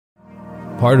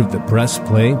part of the Press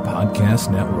Play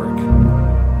Podcast Network.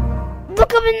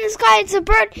 Look up in the sky, it's a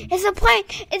bird, it's a plane,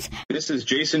 This is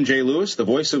Jason J. Lewis, the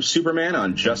voice of Superman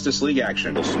on Justice League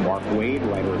Action. This is Mark Wade,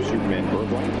 writer of Superman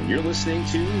Birthright. You're listening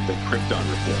to the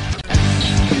Krypton Report.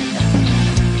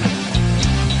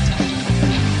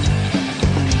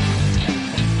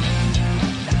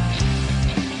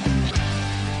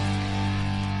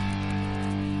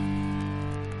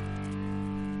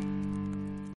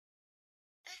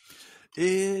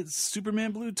 It's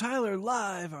Superman Blue Tyler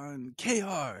live on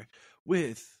KR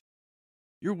with...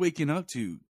 You're waking up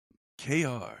to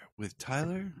KR with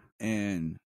Tyler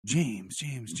and James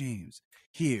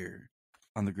here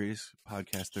on the greatest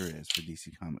podcast there is for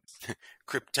DC Comics.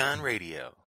 Krypton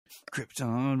Radio.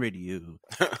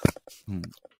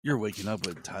 You're waking up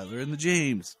with Tyler and the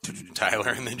James. Tyler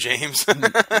and the James.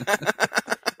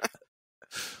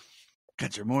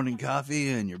 Got your morning coffee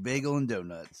and your bagel and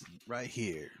donuts right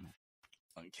here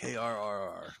on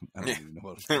KRRR. I don't even know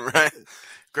what Right.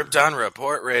 Krypton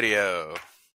Report Radio.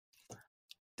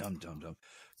 Dum.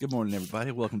 Good morning,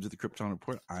 everybody. Welcome to the Krypton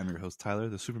Report. I'm your host, Tyler,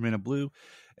 the Superman of Blue.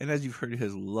 And as you've heard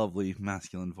his lovely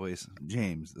masculine voice,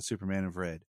 James, the Superman of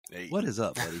Red. Hey. What is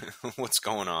up, buddy? What's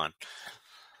going on?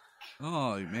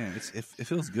 Oh, man, it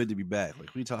feels good to be back.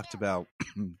 Like we talked about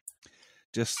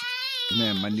just,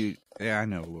 man, I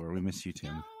know, Laura, we miss you,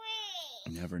 Tim.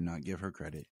 Never not give her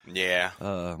credit. Yeah.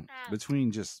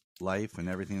 Between just life and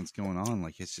everything that's going on,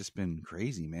 like it's just been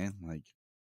crazy, man. Like,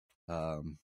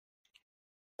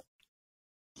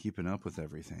 keeping up with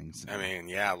everything. So. I mean,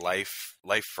 yeah, life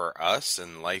for us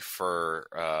and life for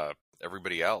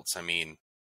everybody else. I mean,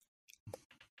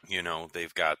 you know,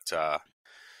 they've got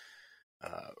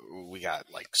we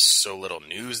got like so little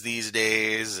news these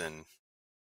days and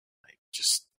like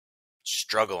just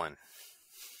struggling.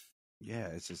 Yeah,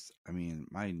 it's just, I mean,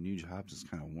 my new job just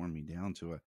kind of worn me down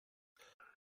to it.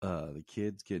 The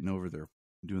kids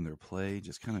doing their play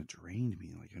just kind of drained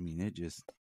me. Like, I mean, it just,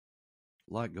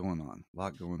 a lot going on, and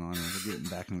we're getting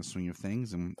back in the swing of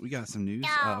things, and we got some news.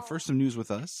 First, some news with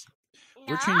us.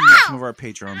 We're changing up some of our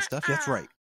Patreon stuff. That's right.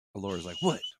 Laura's like,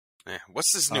 what? Yeah,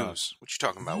 what's this news? What you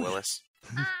talking about, Willis?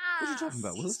 What are you talking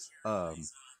about, Willis?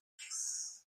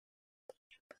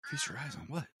 Feast your eyes on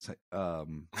what?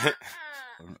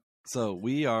 So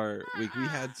we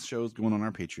had shows going on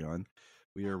our Patreon.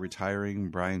 We are retiring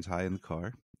Brian's High in the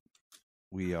Car.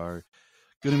 We are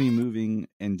going to be moving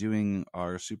and doing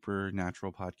our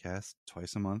Supernatural podcast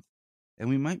twice a month. And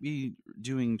we might be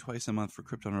doing twice a month for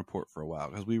Krypton Report for a while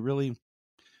because we really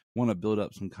want to build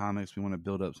up some comics. We want to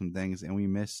build up some things, and we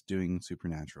miss doing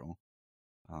Supernatural.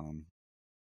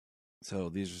 So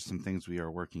these are some things we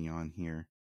are working on here.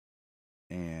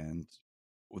 And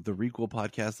with the Requel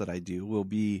podcast that I do will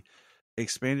be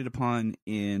expanded upon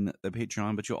in the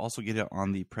Patreon, but you'll also get it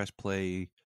on the Press Play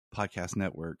Podcast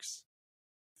Network's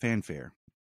Fanfare,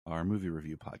 our movie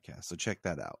review podcast. So check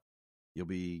that out. You'll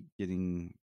be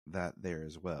getting that there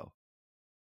as well.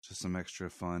 Just some extra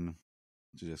fun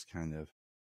to just kind of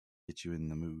get you in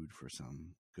the mood for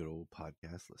some good old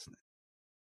podcast listening.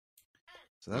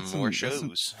 So that's more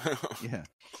shows. Yeah.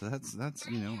 So that's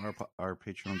you know, our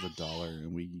Patreon's $1,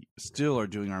 and we still are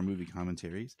doing our movie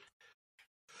commentaries.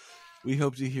 We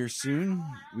hope to hear soon.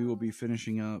 We will be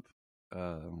finishing up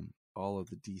all of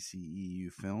the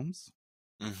DCEU films.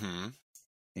 Mm-hmm.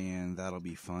 And that'll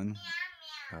be fun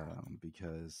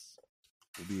because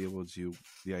we'll be able to.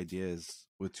 The idea is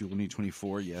with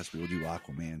 2024, yes, we will do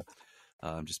Aquaman,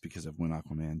 just because of when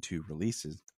Aquaman 2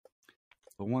 releases.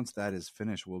 But once that is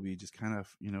finished, we'll be just kind of,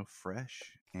 you know, fresh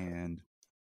and,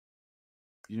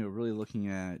 you know, really looking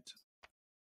at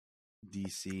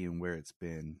DC and where it's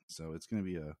been. So it's going to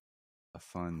be a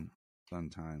fun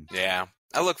time. Yeah,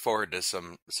 I look forward to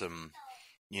some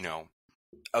you know,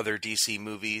 other DC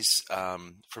movies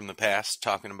from the past,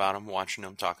 talking about them, watching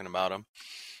them, talking about them.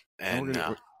 And we're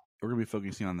going to be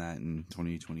focusing on that in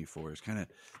 2024. It's kind of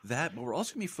that, but we're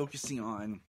also going to be focusing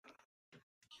on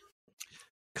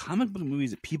comic book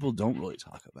movies that people don't really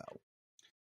talk about.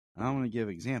 I don't want to give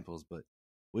examples, but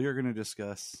we are going to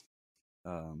discuss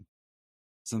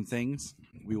some things.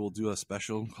 We will do a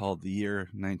special called The Year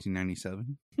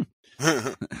 1997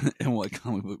 and what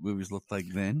comic book movies looked like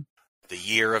then. The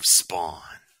Year of Spawn.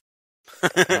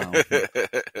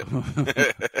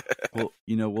 Well,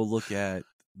 you know, we'll look at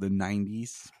the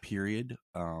 90s period.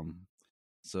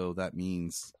 So that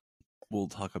means we'll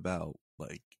talk about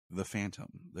like The Phantom,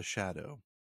 The Shadow.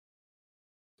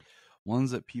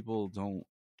 Ones that people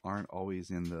aren't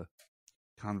always in the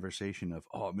conversation of,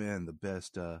 oh man, the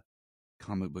best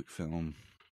comic book film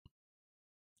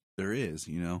there is,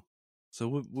 you know. So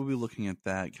we'll be looking at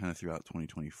that kind of throughout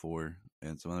 2024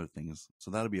 and some other things. So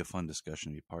that'll be a fun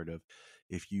discussion to be part of.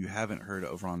 If you haven't heard,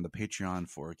 over on the Patreon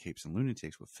for Capes and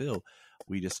Lunatics with Phil,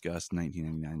 we discussed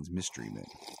 1999's Mystery Men.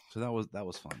 So that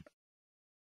was fun.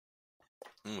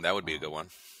 That would be a good one.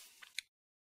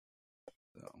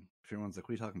 So if everyone's like,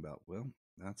 what are you talking about? Well,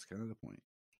 that's kind of the point.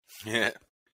 Yeah.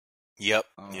 Yep.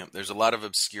 There's a lot of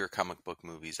obscure comic book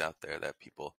movies out there that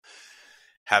people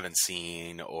haven't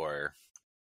seen, or,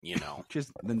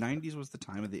 Because the 90s was the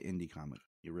time of the indie comic.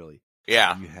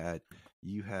 Yeah.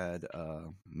 You had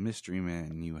Mystery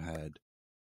Men. You had,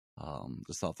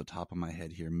 just off the top of my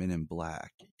head here, Men in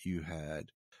Black. You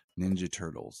had Ninja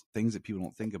Turtles. Things that people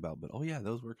don't think about, but oh yeah,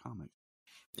 those were comics.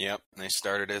 Yep. They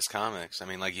started as comics. I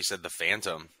mean, like you said, the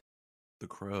Phantom. The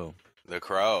Crow. The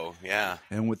Crow, yeah.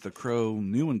 And with the Crow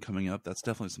new one coming up, that's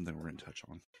definitely something we're going to touch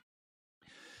on.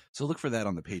 So look for that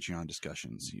on the Patreon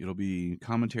discussions. It'll be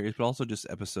commentaries, but also just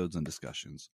episodes and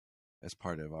discussions as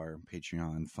part of our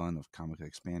Patreon fun of comic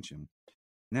expansion.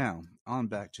 Now, on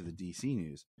back to the DC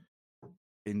news.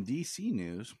 In DC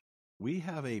news, we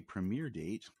have a premiere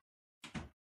date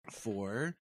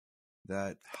for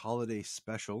that holiday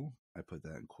special. I put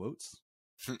that in quotes.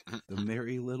 The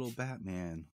Merry Little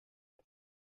Batman.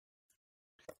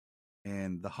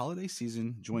 And the holiday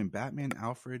season joined Batman,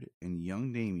 Alfred, and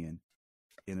young Damian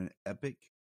in an epic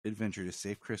adventure to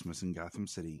save Christmas in Gotham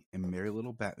City. And Merry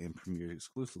Little Batman premiered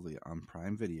exclusively on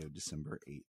Prime Video December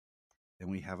 8th.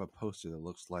 And we have a poster that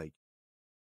looks like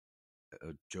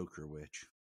a Joker witch.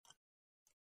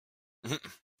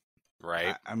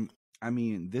 Right. I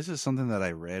mean, this is something that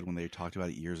I read when they talked about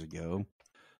it years ago,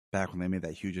 back when they made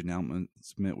that huge announcement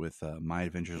with My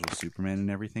Adventures with Superman and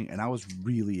everything. And I was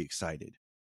really excited.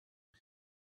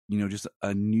 Just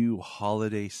a new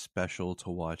holiday special to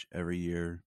watch every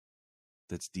year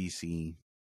that's DC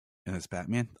and it's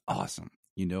Batman. Awesome.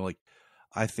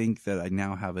 I think that I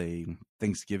now have a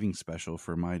Thanksgiving special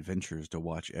for My Adventures to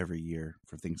watch every year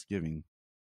for Thanksgiving.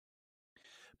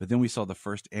 But then we saw the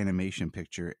first animation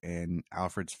picture and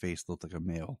Alfred's face looked like a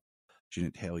male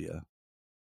genitalia.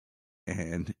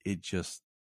 And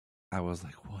I was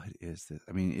like, what is this?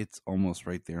 I mean, it's almost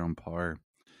right there on par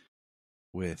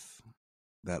with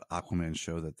that Aquaman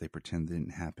show that they pretend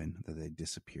didn't happen, that they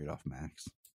disappeared off Max.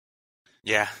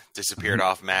 Yeah, disappeared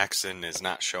off Max and is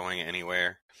not showing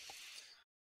anywhere.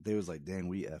 They was like, dang,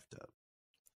 we effed up.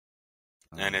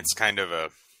 And it's kind of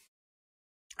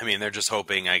they're just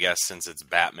hoping, I guess, since it's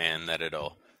Batman, that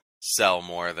it'll sell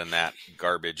more than that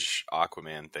garbage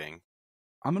Aquaman thing.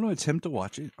 I'm going to attempt to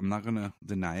watch it. I'm not going to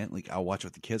deny it. Like, I'll watch it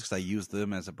with the kids because I use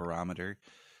them as a barometer,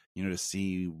 to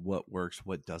see what works,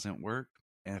 what doesn't work.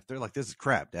 And if they're like, this is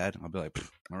crap, Dad, I'll be like,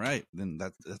 all right, then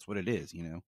that's what it is,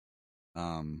 But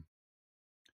I'm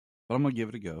going to give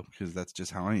it a go because that's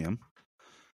just how I am,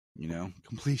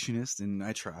 completionist. And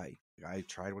I tried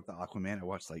with the Aquaman. I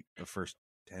watched like the first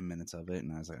 10 minutes of it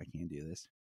and I was like, I can't do this.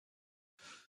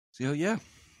 So yeah.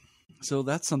 So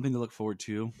that's something to look forward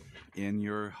to in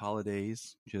your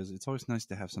holidays, because it's always nice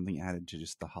to have something added to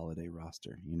just the holiday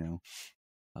roster,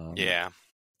 Yeah.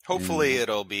 Hopefully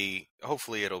it'll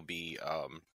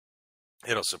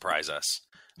surprise us.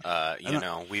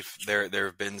 There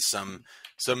have been some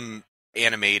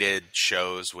animated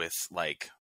shows with like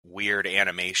weird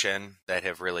animation that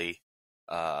have really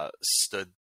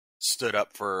stood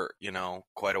up for,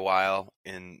 quite a while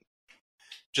in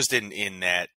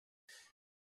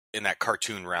that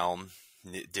cartoon realm,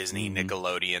 Disney,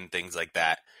 Nickelodeon, things like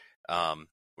that,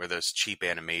 where those cheap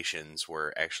animations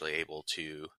were actually able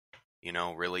to,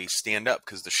 really stand up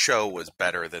because the show was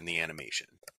better than the animation.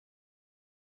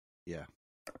 Yeah,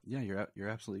 you're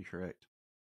absolutely correct.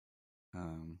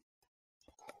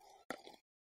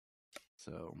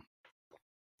 So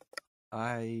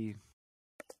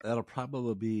that'll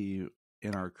probably be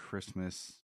in our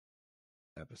Christmas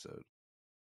episode.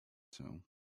 So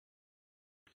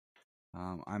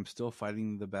I'm still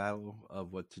fighting the battle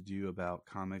of what to do about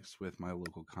comics with my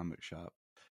local comic shop.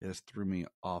 It has threw me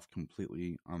off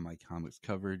completely on my comics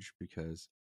coverage because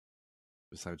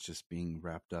besides just being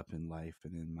wrapped up in life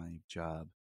and in my job,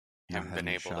 haven't been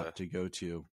able shop to go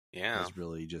to, yeah, has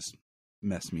really just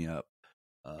messed me up.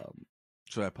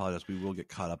 So I apologize. We will get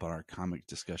caught up on our comic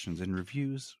discussions and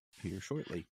reviews here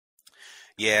shortly.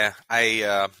 Yeah,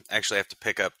 I actually have to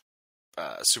pick up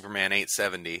Superman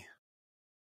 870.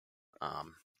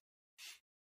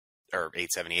 Or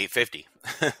 870, 850.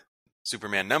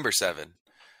 Superman number 7.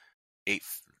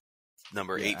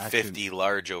 Number 850,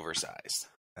 large, oversized.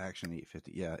 Action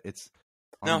 850. Yeah, it's...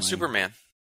 No, Superman.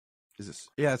 Is this?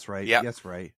 Yeah, that's right. Yep. That's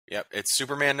right. Yep. It's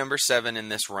Superman number 7 in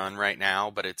this run right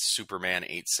now, but it's Superman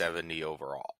 870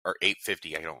 overall. Or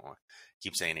 850. I don't want to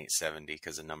keep saying 870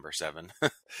 because of number 7.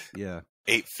 Yeah.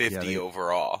 850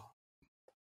 overall.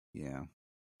 Yeah.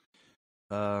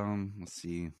 Let's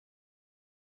see.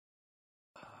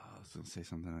 I was going to say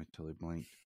something. I totally blanked.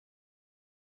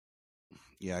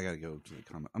 Yeah, I got to go to the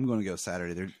comic. I'm going to go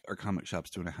Saturday. Our comic shop's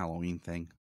doing a Halloween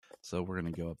thing. So we're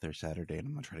going to go up there Saturday, and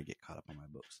I'm going to try to get caught up on my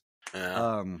books.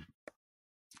 Yeah.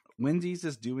 Wendy's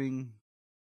is doing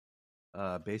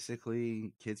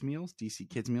basically kids meals, DC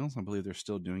kids meals. I believe they're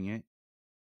still doing it.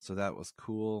 So that was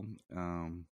cool.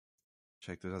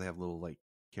 Check those out. They have little like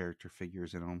character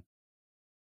figures in them.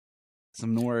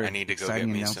 Some more. I need to go get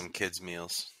me some kids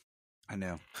meals. I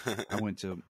know. I went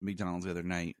to McDonald's the other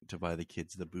night to buy the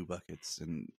kids the Boo Buckets,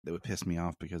 and they would piss me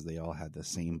off because they all had the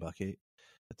same bucket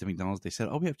at the McDonald's. They said,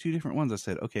 "Oh, we have 2 different ones." I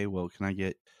said, "Okay, well, can I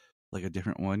get like a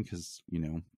different one? Because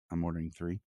I'm ordering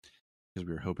 3 because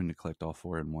we were hoping to collect all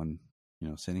 4 in one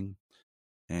sitting."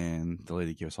 And the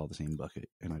lady gave us all the same bucket,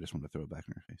 and I just wanted to throw it back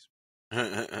in her face.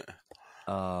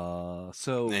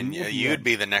 So and you'd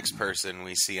be the next person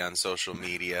we see on social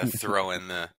media throwing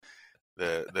the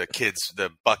kids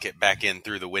the bucket back in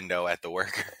through the window at the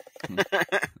worker.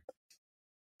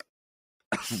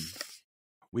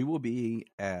 We will be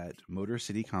at Motor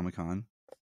City Comic Con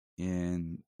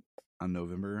on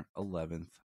November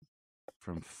 11th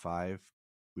from 5.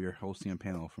 We are hosting a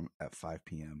panel at 5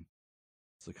 p.m.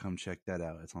 So come check that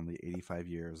out. It's on the 85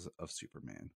 years of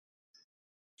Superman.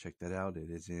 Check that out. It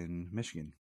is in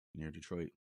Michigan, near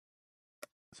Detroit.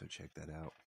 So check that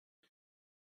out.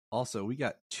 Also, we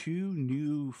got 2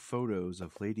 new photos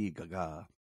of Lady Gaga.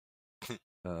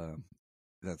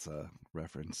 That's a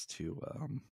reference to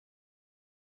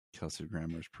Kelsey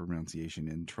Grammer's pronunciation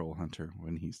in Troll Hunter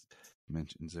when he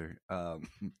mentions her.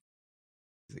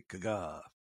 Is it Gaga?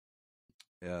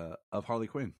 Of Harley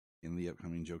Quinn in the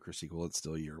upcoming Joker sequel. It's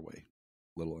still a year away,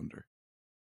 a little under.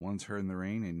 One's her in the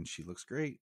rain, and she looks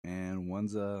great, and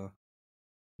one's a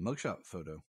mugshot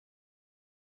photo.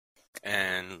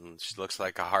 And she looks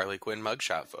like a Harley Quinn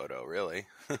mugshot photo, really.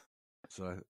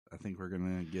 So I think we're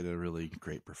going to get a really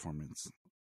great performance.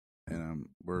 And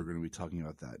we're going to be talking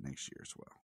about that next year as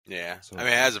well. Yeah. So, I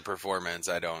mean, as a performance,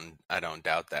 I don't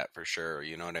doubt that for sure.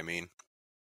 You know what I mean?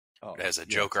 Oh, as a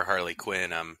Joker Harley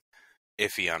Quinn, I'm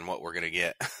iffy on what we're going to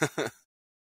get.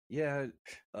 Yeah.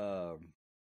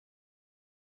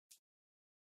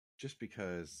 Just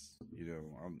because,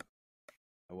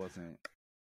 I wasn't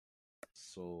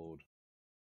sold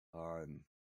on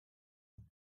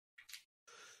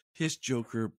his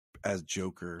Joker as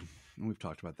Joker. And we've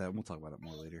talked about that, and we'll talk about it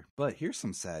more later. But here's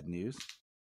some sad news.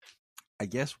 I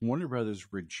guess Warner Brothers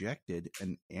rejected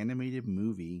an animated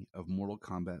movie of Mortal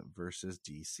Kombat versus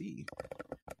DC.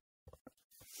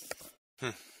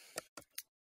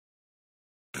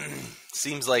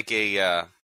 Seems like a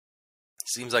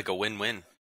win-win.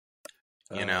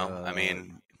 I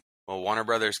mean, well, Warner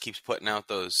Brothers keeps putting out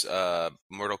those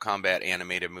Mortal Kombat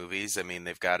animated movies. I mean,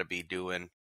 they've got to be doing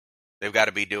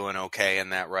okay in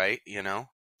that, right?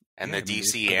 And the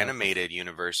DC animated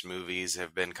universe movies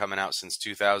have been coming out since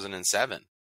 2007.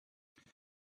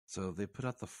 So they put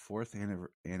out the 4th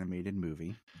animated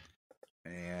movie,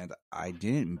 and I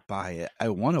didn't buy it. I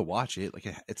want to watch it. Like,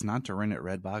 it's not to rent at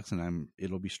Redbox, and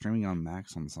it'll be streaming on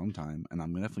Max on sometime, and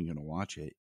I'm definitely going to watch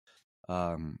it.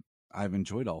 I've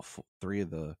enjoyed all 3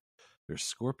 of there's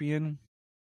Scorpion,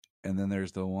 and then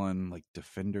there's the one like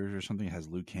Defenders or something. It has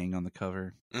Liu Kang on the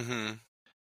cover. Mm-hmm.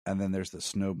 And then there's the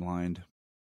Snowblind.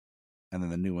 And then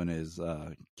the new one is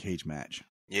Cage Match.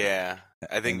 Yeah.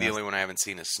 I think the only one I haven't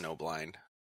seen is Snowblind.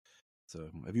 So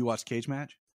have you watched Cage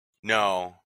Match?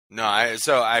 No. Up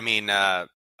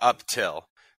till.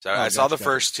 So I saw the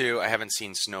first 2. I haven't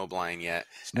seen Snowblind yet.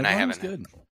 And I haven't. Good.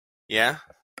 Yeah?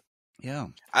 Yeah.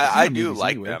 I do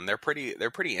like them. They're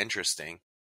pretty interesting.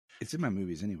 It's in my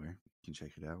movies anywhere. You can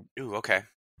check it out. Ooh, okay.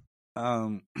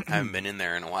 I haven't been in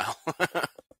there in a while.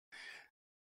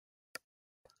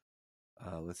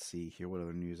 Let's see here. What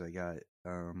other news I got?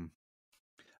 I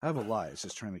have a lot. It's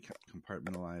just trying to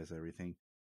compartmentalize everything.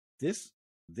 This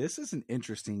is an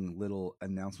interesting little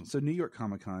announcement. So New York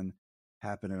Comic Con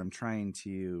happened, and I'm trying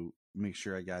to make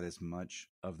sure I got as much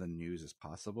of the news as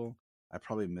possible. I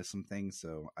probably missed some things,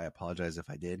 so I apologize if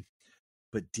I did.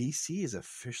 But DC is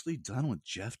officially done with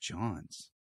Jeff Johns.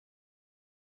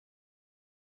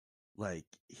 So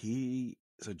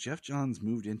Jeff Johns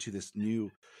moved into this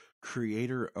new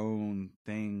creator-owned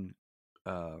thing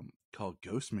called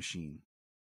Ghost Machine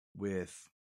with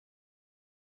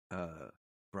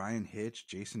Brian Hitch,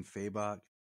 Jason Fabok,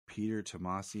 Peter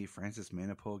Tomasi, Francis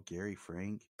Manipul, Gary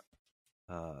Frank.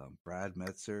 Brad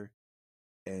Metzer,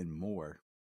 and more.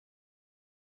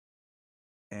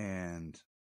 And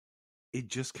it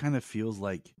just kind of feels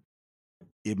like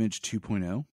Image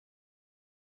 2.0.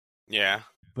 Yeah.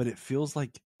 But it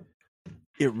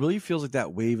really feels like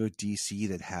that wave of DC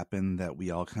that happened that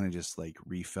we all kind of just like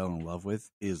re-fell in love with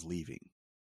is leaving.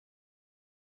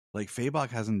 Like Fabok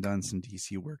hasn't done some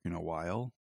DC work in a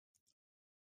while.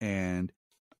 And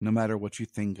no matter what you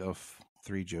think of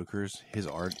Three Jokers, his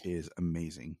art is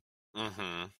amazing.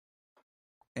 Mm-hmm.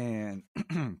 And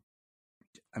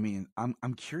I mean,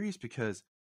 I'm curious because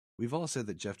we've all said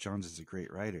that Jeff Johns is a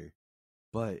great writer,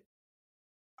 but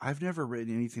I've never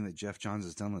written anything that Jeff Johns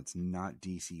has done that's not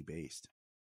DC based.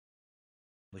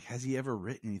 Like, has he ever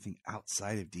written anything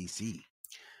outside of DC?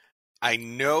 I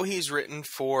know he's written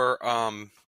for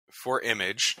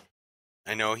Image.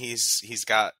 I know he's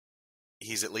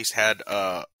at least had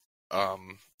a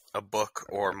book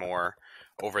or more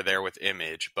over there with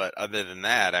Image, but other than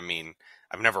that, I mean,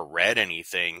 I've never read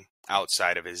anything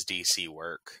outside of his DC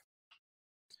work.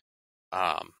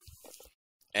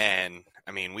 And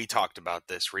I mean, we talked about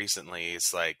this recently.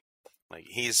 It's like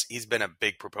he's been a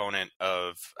big proponent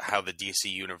of how the DC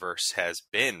universe has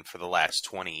been for the last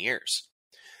 20 years.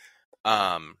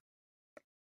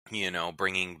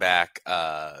 Bringing back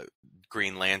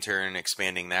Green Lantern,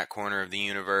 expanding that corner of the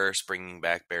universe, bringing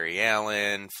back Barry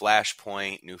Allen,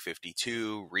 Flashpoint, New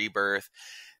 52, Rebirth.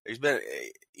 There's been,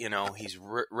 he's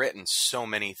written so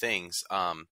many things.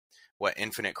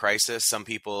 Infinite Crisis? Some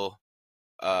people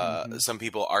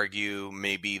argue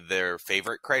maybe their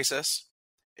favorite Crisis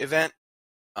event.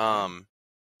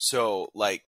 So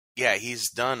like, yeah, he's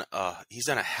done a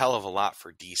hell of a lot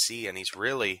for DC, and he's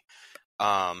really,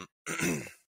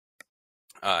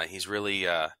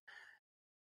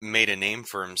 made a name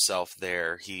for himself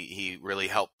there. He really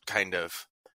helped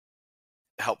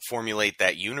formulate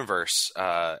that universe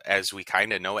as we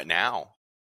kind of know it now.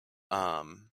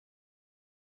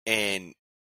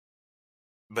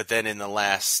 But then in the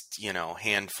last,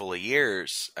 handful of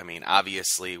years, I mean,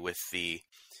 obviously with the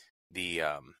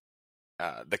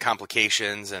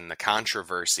complications and the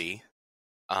controversy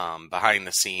behind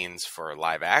the scenes for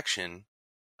live action,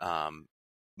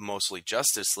 mostly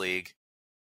Justice League,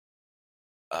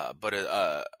 but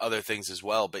other things as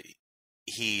well. But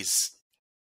he's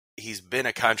been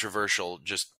a controversial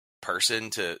just person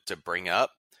to bring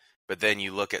up. But then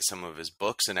you look at some of his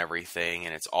books and everything,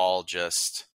 and it's all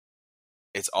just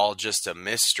a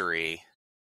mystery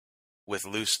with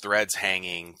loose threads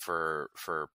hanging for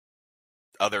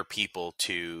other people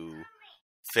to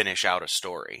finish out a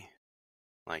story.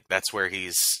 Like that's where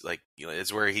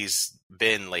it's where he's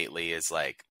been lately, is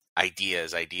like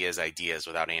ideas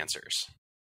without answers.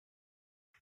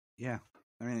 Yeah.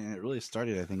 I mean, it really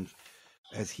started, I think,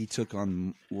 as he took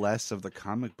on less of the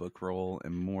comic book role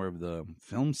and more of the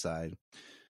film side,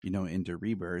 into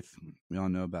Rebirth. We all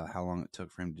know about how long it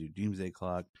took for him to do Doomsday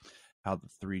Clock, how the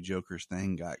Three Jokers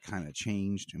thing got kind of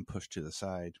changed and pushed to the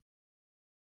side.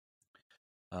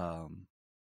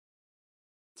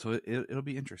 So it'll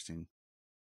be interesting.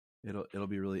 It'll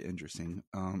be really interesting.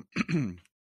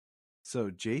 So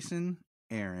Jason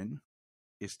Aaron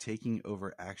is taking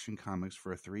over Action Comics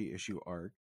for a 3-issue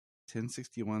arc,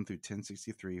 1061 through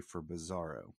 1063 for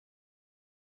Bizarro.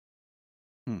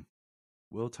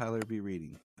 Will Tyler be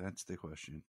reading? That's the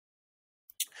question.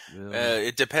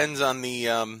 It depends on the.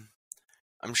 I'm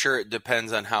sure it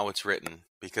depends on how it's written,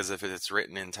 because if it's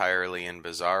written entirely in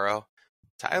Bizarro,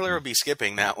 Tyler will be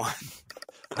skipping that one.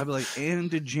 I'll be like,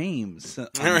 and to James on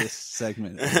this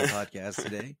segment of the podcast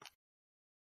today.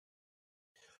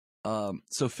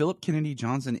 So Philip Kennedy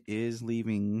Johnson is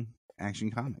leaving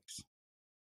Action Comics.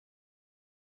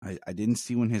 I didn't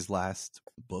see when his last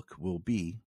book will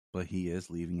be, but he is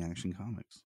leaving Action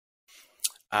Comics.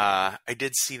 I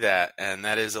did see that, and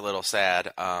that is a little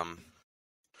sad,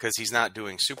 because he's not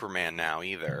doing Superman now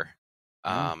either.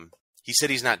 He said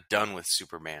he's not done with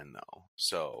Superman, though,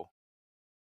 so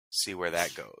see where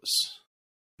that goes.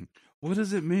 What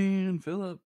does it mean,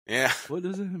 Philip? Yeah. What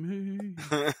does it mean?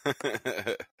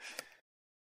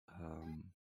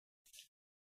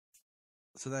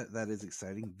 So that is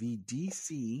exciting. The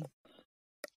DC,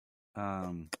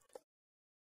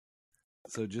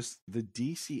 so just the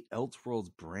DC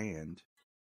Elseworlds brand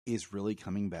is really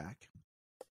coming back.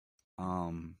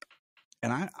 And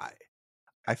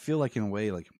I feel like in a way,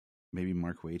 like maybe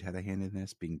Mark Waid had a hand in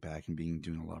this, being back and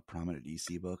doing a lot of prominent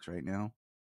DC books right now.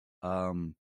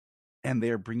 And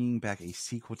they're bringing back a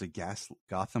sequel to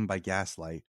Gotham by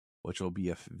Gaslight, which will be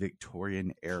a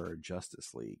Victorian era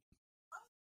Justice League.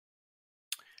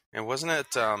 And wasn't it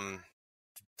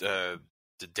the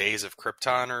Days of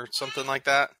Krypton or something like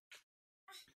that?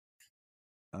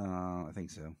 I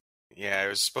think so. Yeah, it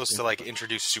was supposed to like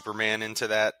introduce Superman into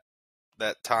that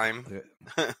time.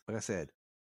 Like I said,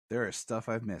 there is stuff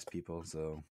I've missed, people.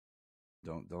 So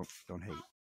don't hate.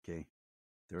 Okay.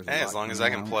 Hey, as long as I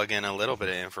can plug in a little bit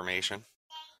of information.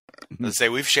 Let's say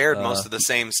we've shared most of the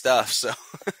same stuff, so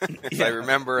if I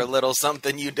remember a little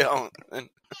something you don't.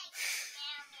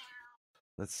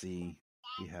 Let's see.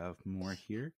 We have more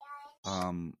here.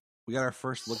 We got our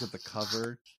first look at the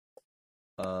cover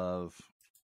of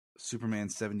Superman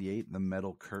 78, the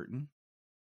metal curtain.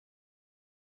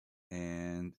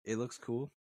 And it looks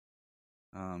cool.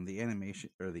 The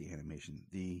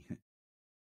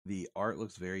art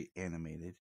looks very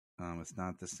animated. It's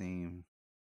not the same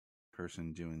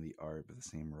person doing the art, but the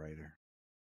same writer.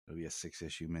 It'll be a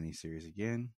 6-issue miniseries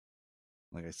again.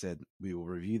 Like I said, we will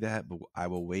review that, but I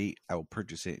will wait. I will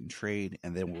purchase it in trade,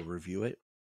 and then we'll review it.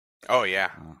 Oh,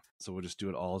 yeah. So we'll just do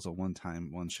it all as a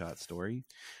one-shot story.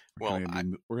 We're Well,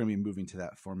 going to be moving to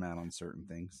that format on certain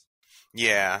things.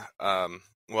 Yeah.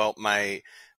 Well, my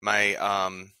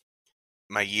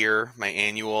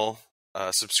annual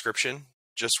subscription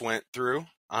just went through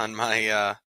on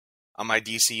my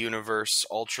DC Universe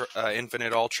Ultra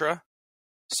Infinite Ultra.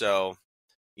 So,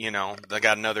 I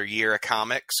got another year of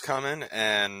comics coming,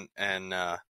 and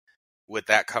with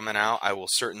that coming out, I will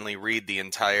certainly read the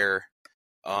entire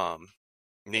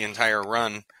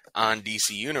run on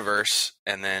DC Universe,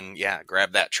 and then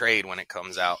grab that trade when it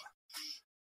comes out.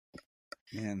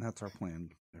 And that's our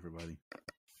plan, everybody.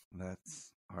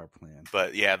 That's our plan.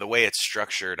 But yeah, the way it's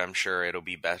structured, I'm sure it'll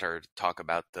be better to talk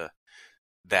about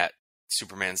that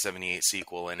Superman 78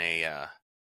 sequel in a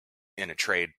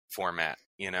trade format,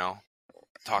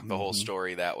 talk the whole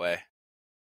story that way.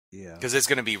 Yeah. Because it's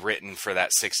going to be written for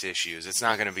that 6 issues. It's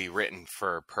not going to be written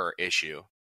for per issue.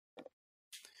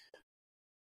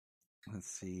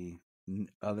 Let's see.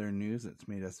 Other news that's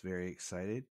made us very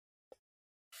excited.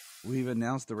 We've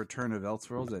announced the return of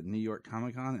Elseworlds at New York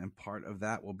Comic Con, and part of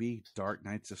that will be Dark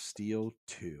Knights of Steel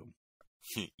 2.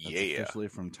 Yeah. Officially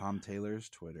from Tom Taylor's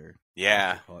Twitter.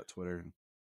 Yeah. Call it Twitter.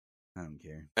 I don't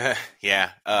care.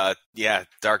 Yeah.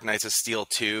 Dark Knights of Steel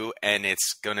 2, and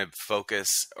it's going to focus,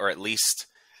 or at least,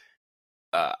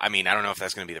 I don't know if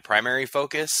that's going to be the primary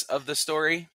focus of the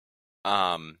story,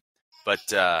 but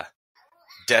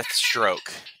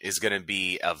Deathstroke is going to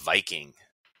be a Viking.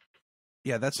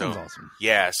 Yeah, that sounds awesome.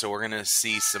 Yeah, so we're going to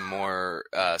see some more,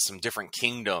 some different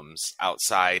kingdoms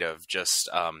outside of just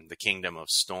the Kingdom of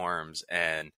Storms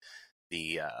and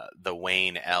the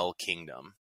Wayne L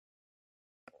Kingdom.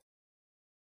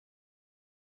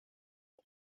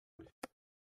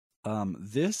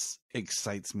 This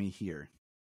excites me here.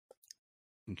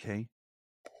 Okay?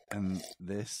 And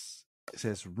this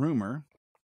says rumor,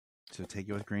 so take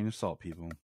it with a grain of salt, people.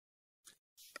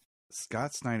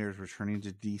 Scott Snyder is returning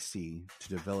to DC to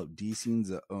develop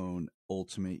DC's own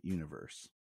Ultimate Universe.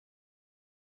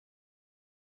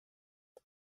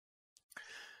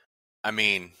 I'm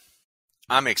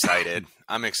excited.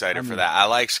 I'm excited for that. I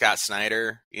like Scott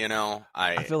Snyder,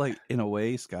 I feel like, in a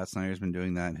way, Scott Snyder's been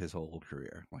doing that his whole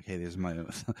career. Like, hey, this is my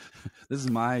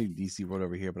DC world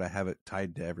over here, but I have it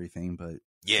tied to everything. But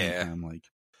I'm like,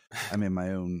 I'm in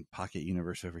my own pocket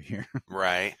universe over here.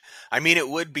 Right. It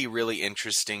would be really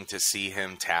interesting to see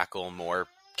him tackle more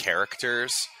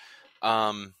characters.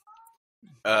 More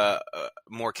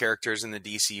characters in the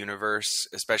DC universe,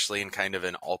 especially in kind of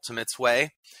an Ultimates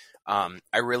way.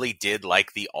 I really did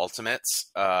like the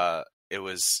Ultimates. It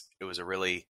was a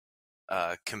really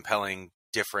compelling,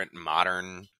 different,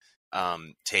 modern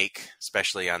take,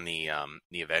 especially on the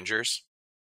Avengers.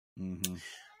 Mm-hmm.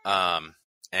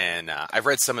 And I've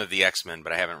read some of the X-Men,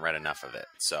 but I haven't read enough of it,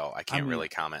 so I can't really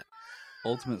comment.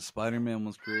 Ultimate Spider-Man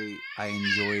was great. I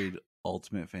enjoyed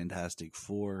Ultimate Fantastic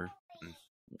Four.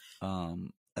 I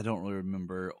don't really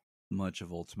remember much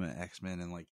of Ultimate X-Men,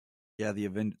 and that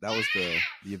was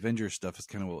the Avengers stuff is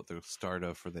kind of what the start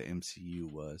of for the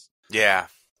MCU was. Yeah.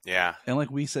 And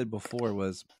like we said before,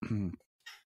 was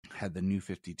had the New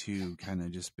 52 kind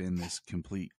of just been this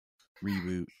complete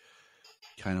reboot,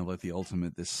 kind of like the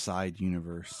Ultimate, this side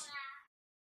universe,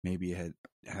 maybe it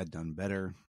had done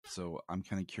better. So I'm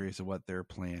kind of curious of what their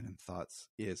plan and thoughts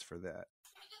is for that.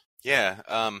 Yeah,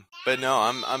 but no,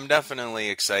 I'm definitely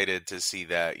excited to see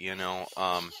that.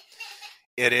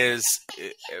 It is,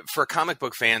 for comic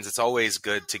book fans, it's always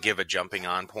good to give a jumping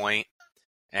on point,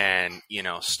 and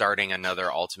starting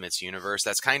another Ultimates universe.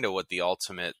 That's kind of what the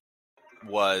Ultimate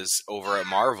was over at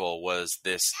Marvel, was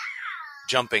this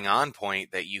jumping on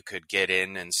point that you could get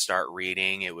in and start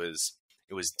reading. It was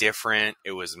different,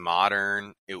 it was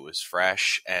modern, it was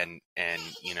fresh, and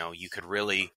you could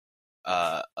really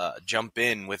jump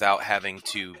in without having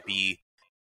to be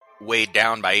weighed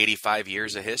down by 85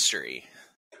 years of history.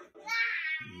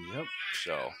 Yep.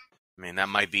 So, I mean, that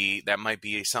might be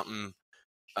something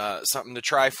to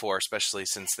try for, especially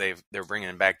since they're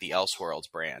bringing back the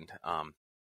Elseworlds brand. I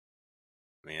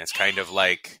mean, it's kind of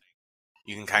like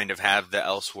you can kind of have the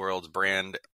Elseworlds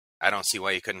brand. I don't see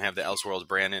why you couldn't have the Elseworlds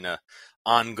brand in a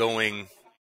ongoing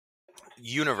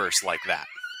universe like that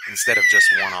instead of just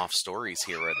one-off stories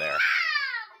here or there.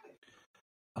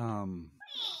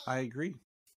 I agree.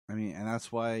 I mean, and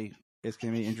that's why it's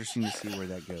going to be interesting to see where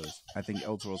that goes. I think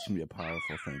Elseworlds can be a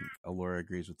powerful thing. Allura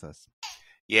agrees with us.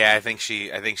 Yeah, I think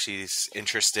she's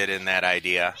interested in that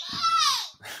idea.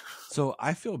 So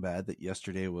I feel bad that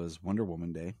yesterday was Wonder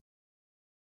Woman Day,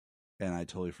 and I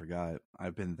totally forgot.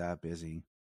 I've been that busy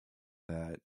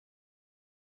that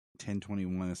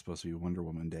 10/21 is supposed to be Wonder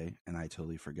Woman Day, and I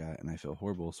totally forgot, and I feel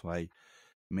horrible. So I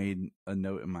made a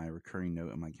note in my recurring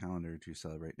note in my calendar to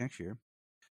celebrate next year.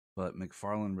 But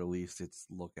McFarlane released its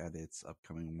look at its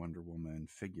upcoming Wonder Woman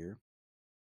figure,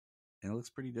 and it looks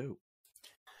pretty dope.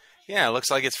 Yeah, it looks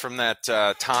like it's from that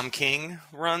Tom King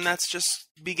run that's just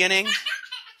beginning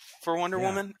for Wonder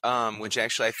Woman, which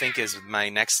actually I think is my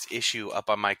next issue up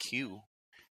on my queue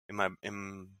in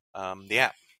the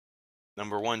app.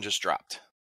 Number 1 just dropped.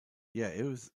 Yeah,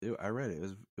 I read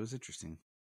it. It was interesting.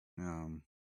 I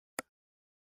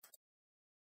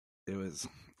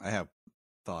have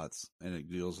thoughts, and it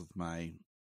deals with my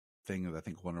thing of I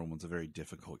think Wonder Woman's a very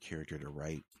difficult character to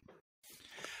write.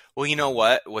 Well, you know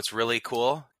what? What's really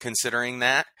cool, considering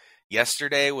that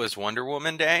yesterday was Wonder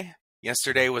Woman Day.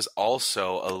 Yesterday was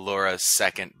also Allura's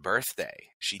 2nd birthday.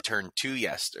 She turned 2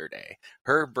 yesterday.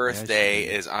 Her birthday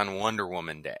is on Wonder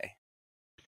Woman Day.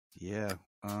 Yeah.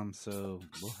 So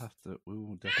we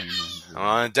will definitely.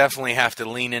 I'll definitely have to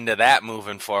lean into that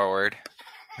moving forward.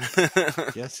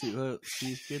 Guess what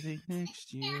she's getting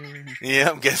next year.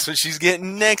 Yep, guess what she's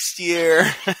getting next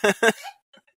year.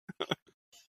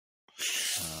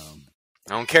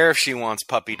 I don't care if she wants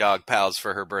puppy dog pals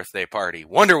for her birthday party.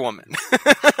 Wonder Woman.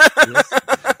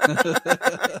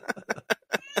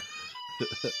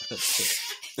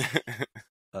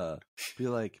 Be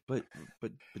like, but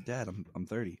Dad, I'm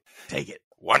 30. Take it,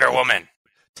 Wonder Woman.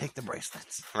 Take the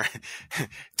bracelets.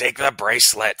 Take the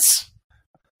bracelets.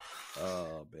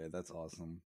 Oh man, that's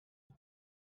awesome.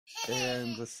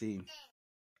 And let's see.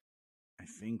 I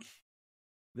think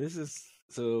this is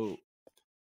so.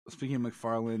 Speaking of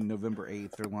McFarlane, November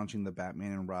 8th, they're launching the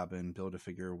Batman and Robin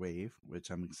Build-A-Figure wave,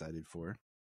 which I'm excited for.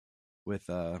 With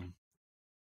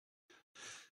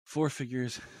 4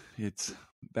 figures. It's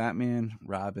Batman,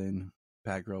 Robin,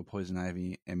 Batgirl, Poison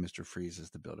Ivy, and Mr. Freeze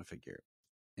as the Build-A-Figure.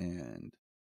 And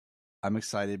I'm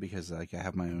excited because like I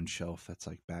have my own shelf that's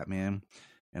like Batman,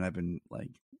 and I've been like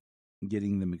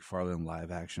getting the McFarlane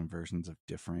live action versions of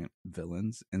different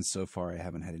villains, and so far I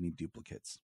haven't had any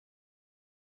duplicates.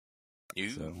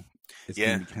 So it's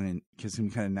gonna be kind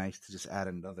of nice to just add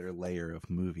another layer of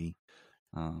movie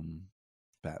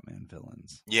Batman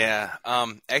villains. Yeah,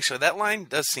 actually that line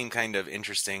does seem kind of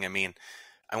interesting. I mean,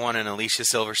 I want an Alicia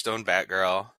Silverstone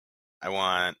Batgirl. I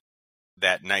want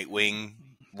that Nightwing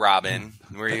Robin,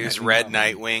 where he was Red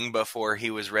Nightwing before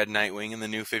he was Red Nightwing in the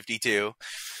New 52,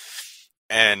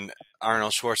 and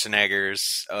Arnold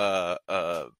Schwarzenegger's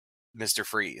Mr.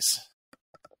 Freeze.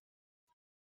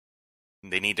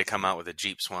 They need to come out with a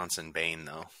Jeep Swanson Bane,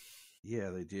 though.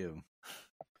 Yeah, they do.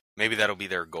 Maybe that'll be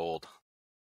their gold.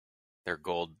 Their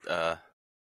gold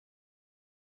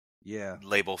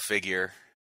label figure.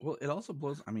 Well, it also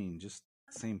blows, I mean, just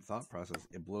same thought process.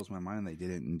 It blows my mind they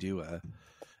didn't do a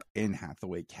Anne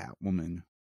Hathaway Catwoman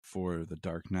for the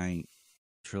Dark Knight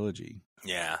trilogy.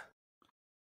 Yeah.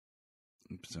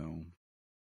 So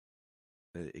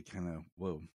it kind of,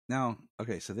 whoa. Now,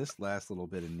 okay, so this last little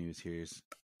bit of news here is,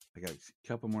 I got a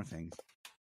couple more things.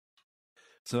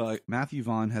 So Matthew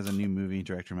Vaughn has a new movie,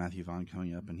 director Matthew Vaughn,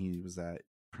 coming up, and he was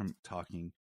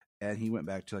talking, and he went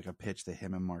back to like a pitch that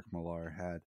him and Mark Millar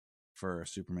had for a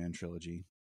Superman trilogy.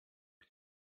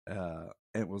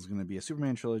 It was going to be a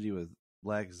Superman trilogy with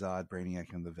Lex, Zod,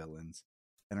 Brainiac, and the villains.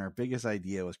 And our biggest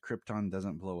idea was Krypton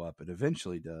doesn't blow up. It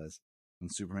eventually does when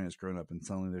Superman is grown up, and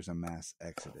suddenly there's a mass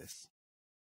exodus.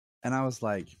 And I was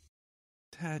like,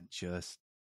 that just...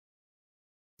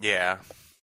 Yeah.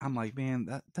 I'm like,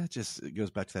 man, that just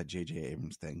goes back to that J.J.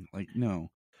 Abrams thing. Like,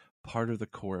 no. Part of the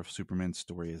core of Superman's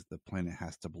story is the planet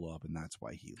has to blow up, and that's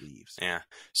why he leaves. Yeah.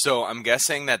 So I'm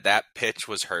guessing that pitch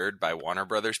was heard by Warner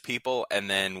Brothers people, and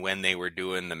then when they were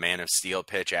doing the Man of Steel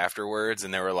pitch afterwards,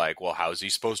 and they were like, well, how's he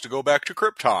supposed to go back to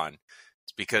Krypton?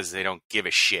 It's because they don't give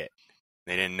a shit.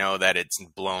 They didn't know that it's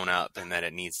blown up and that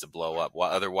it needs to blow up.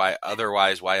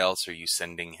 Otherwise, why else are you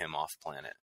sending him off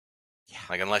planet?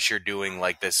 Like, unless you're doing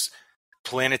like this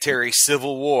planetary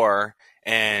civil war,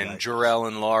 and Jor-El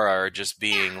and Laura are just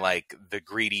being like the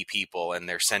greedy people, and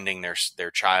they're sending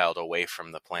their child away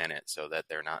from the planet so that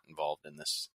they're not involved in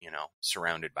this,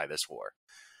 surrounded by this war.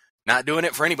 Not doing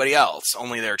it for anybody else,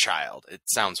 only their child. It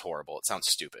sounds horrible. It sounds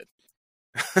stupid.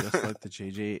 just like the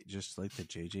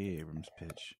J.J. Abrams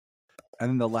pitch. And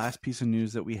then the last piece of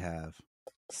news that we have,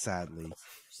 sadly,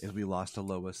 is we lost a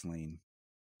Lois Lane.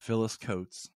 Phyllis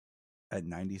Coats, at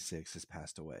 96, has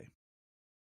passed away.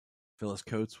 Phyllis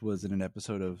Coats was in an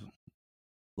episode of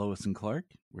Lois and Clark,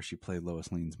 where she played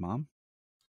Lois Lane's mom.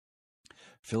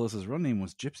 Phyllis's real name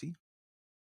was Gypsy.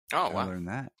 Oh, wow. I learned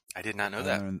that. I did not know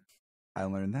that. I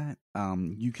learned that.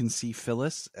 You can see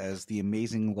Phyllis as the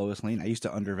amazing Lois Lane. I used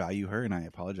to undervalue her, and I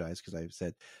apologize because I've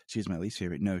said she's my least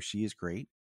favorite. No, she is great.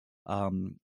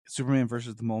 Superman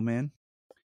versus the Mole Man.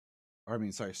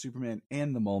 Superman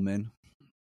and the Mole Man.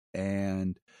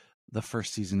 And the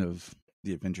first season of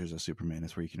The Adventures of Superman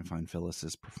is where you can find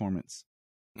Phyllis's performance.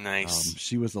 Nice.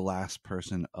 She was the last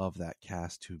person of that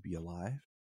cast to be alive.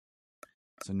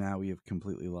 So now we have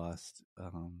completely lost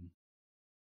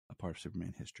a part of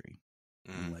Superman history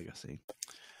and legacy.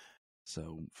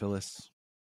 So Phyllis,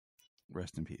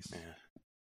 rest in peace. Yeah.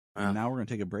 And now we're going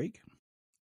to take a break,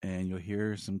 and you'll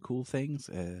hear some cool things.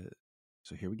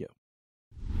 So here we go.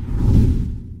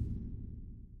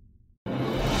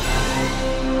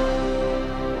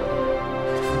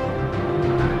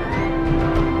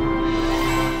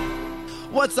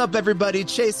 What's up, everybody?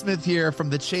 Chase Smith here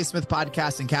from the Chase Smith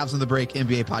Podcast and Cavs on the Break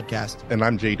NBA Podcast. And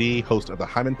I'm JD, host of the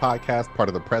Hyman Podcast, part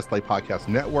of the Press Play Podcast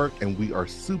Network, and we are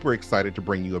super excited to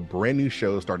bring you a brand new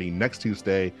show starting next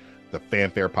Tuesday, the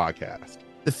Fanfare Podcast.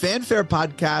 The Fanfare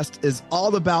Podcast is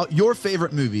all about your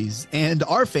favorite movies and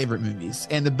our favorite movies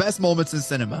and the best moments in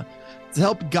cinema. To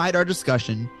help guide our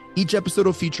discussion, each episode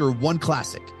will feature one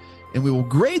classic, and we will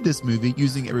grade this movie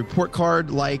using a report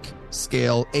card-like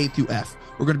scale A through F.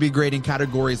 We're going to be grading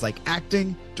categories like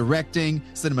acting, directing,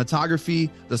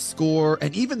 cinematography, the score,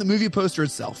 and even the movie poster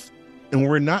itself. And when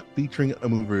we're not featuring a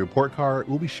movie report card,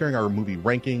 we'll be sharing our movie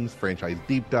rankings, franchise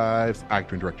deep dives,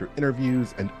 actor and director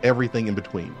interviews, and everything in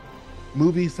between.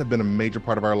 Movies have been a major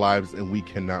part of our lives, and we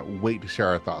cannot wait to share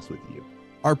our thoughts with you.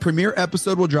 Our premiere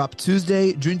episode will drop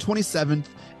Tuesday, June 27th,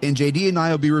 and JD and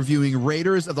I will be reviewing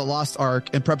Raiders of the Lost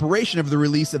Ark in preparation of the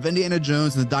release of Indiana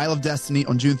Jones and the Dial of Destiny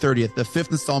on June 30th, the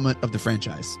 5th installment of the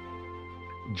franchise.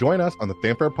 Join us on the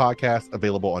Fanfare Podcast,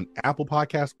 available on Apple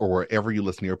Podcasts or wherever you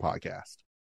listen to your podcast.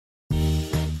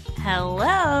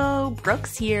 Hello,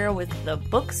 Brooks here with the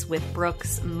Books with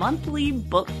Brooks monthly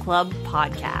book club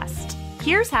podcast.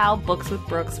 Here's how Books with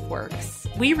Brooks works.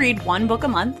 We read one book a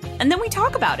month, and then we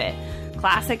talk about it.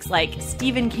 Classics like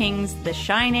Stephen King's The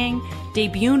Shining,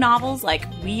 debut novels like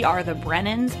We Are the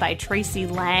Brennans by Tracy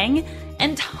Lang,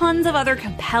 and tons of other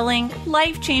compelling,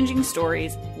 life-changing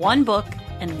stories, one book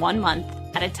and 1 month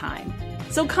at a time.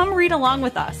 So come read along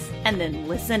with us, and then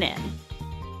listen in.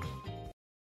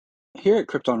 Here at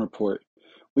Krypton Report,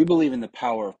 we believe in the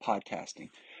power of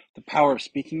podcasting, the power of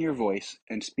speaking your voice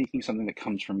and speaking something that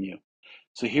comes from you.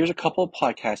 So here's a couple of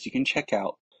podcasts you can check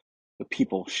out with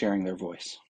people sharing their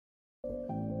voice.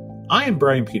 I am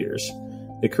Brian Peters,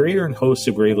 the creator and host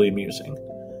of Gravely Amusing.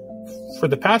 For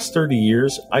the past 30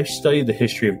 years, I've studied the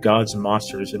history of gods and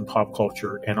monsters in pop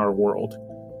culture and our world.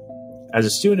 As a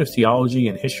student of theology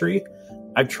and history,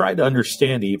 I've tried to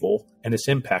understand evil and its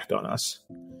impact on us.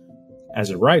 As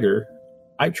a writer,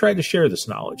 I've tried to share this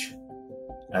knowledge.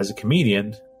 As a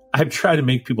comedian, I've tried to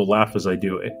make people laugh as I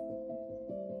do it.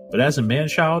 But as a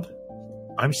man-child,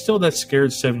 I'm still that scared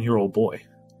 7-year-old boy.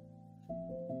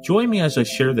 Join me as I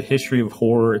share the history of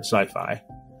horror and sci-fi,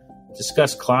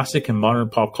 discuss classic and modern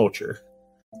pop culture,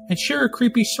 and share a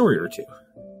creepy story or two.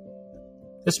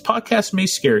 This podcast may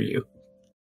scare you,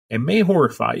 it may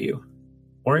horrify you,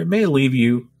 or it may leave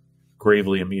you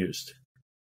gravely amused.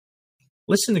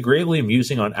 Listen to Gravely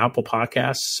Amusing on Apple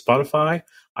Podcasts, Spotify,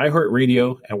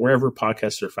 iHeartRadio, and wherever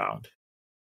podcasts are found.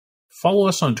 Follow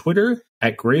us on Twitter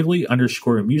at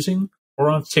Gravely_Amusing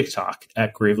or on TikTok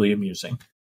at Gravely Amusing.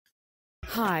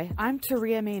 Hi, I'm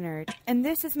Taria Maynard, and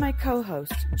this is my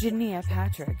co-host, Jania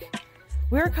Patrick.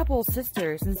 We're a couple of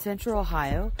sisters in Central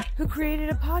Ohio who created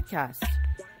a podcast.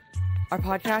 Our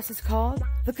podcast is called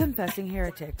The Confessing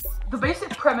Heretics. The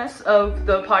basic premise of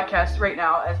the podcast right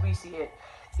now, as we see it,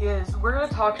 is we're going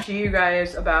to talk to you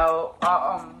guys about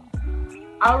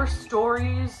our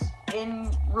stories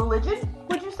in religion,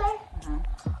 would you say?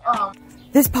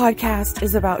 This podcast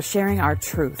is about sharing our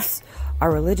truths,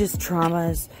 our religious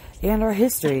traumas, and our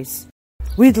histories.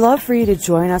 We'd love for you to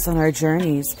join us on our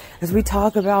journeys as we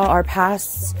talk about our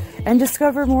pasts and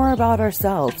discover more about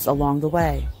ourselves along the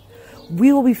way.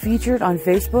 We will be featured on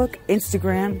Facebook,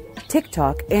 Instagram,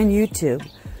 TikTok, and YouTube.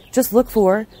 Just look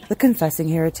for The Confessing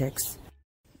Heretics.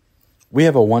 We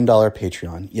have a $1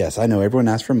 Patreon. Yes, I know everyone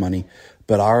asks for money,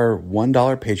 but our $1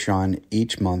 Patreon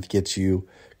each month gets you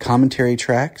commentary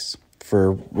tracks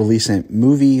for releasing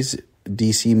movies,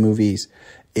 DC movies.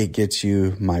 It gets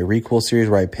you my requel series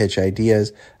where I pitch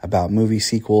ideas about movie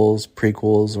sequels,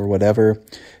 prequels, or whatever.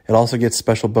 It also gets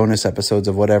special bonus episodes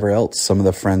of whatever else some of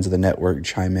the friends of the network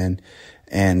chime in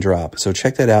and drop. So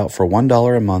check that out for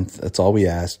 $1 a month. That's all we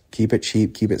ask. Keep it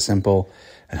cheap, keep it simple,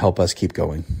 and help us keep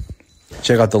going.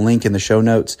 Check out the link in the show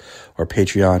notes or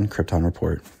Patreon Krypton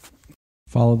Report.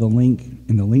 Follow the link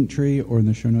in the link tree or in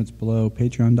the show notes below,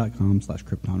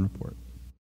 patreon.com/Krypton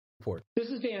Report.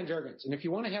 This is Dan Jurgens, and if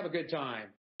you want to have a good time,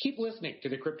 keep listening to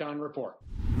the Krypton Report.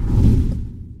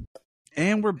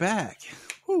 And we're back.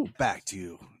 Woo, back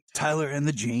to Tyler and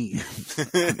the James.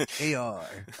 AR.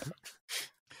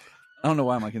 I don't know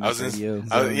why I'm like in this radio.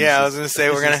 I was gonna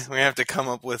say we're gonna have to come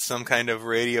up with some kind of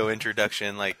radio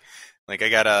introduction. Like I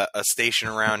got a station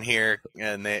around here,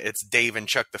 and it's Dave and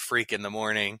Chuck the Freak in the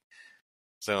morning.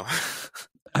 So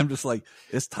I'm just like,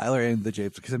 it's Tyler and the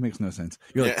James because it makes no sense.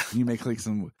 You're like, you make like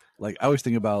some like I always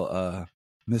think about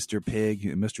Mr. Pig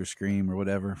and Mr. Scream or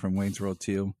whatever from Wayne's World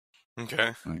 2.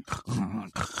 Okay. Like,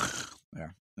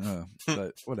 yeah.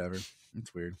 But whatever.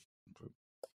 It's weird.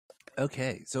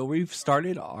 Okay, so we've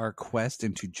started our quest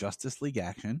into Justice League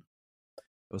Action.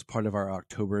 It was part of our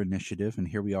October initiative, and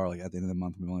here we are. Like at the end of the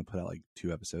month, we only put out like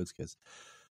 2 episodes because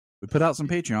we put out some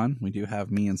Patreon. We do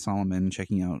have me and Solomon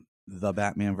checking out The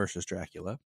Batman versus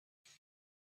Dracula,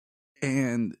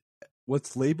 and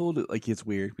what's labeled like it's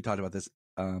weird. We talked about this.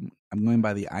 I'm going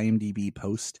by the IMDb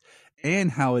post and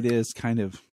how it is kind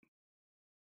of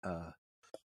on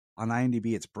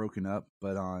IMDb it's broken up,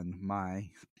 but on my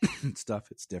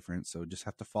stuff it's different. So just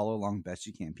have to follow along best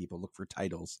you can. People look for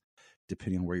titles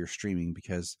depending on where you're streaming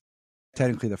because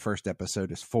technically the first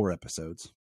episode is 4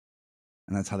 episodes,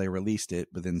 and that's how they released it.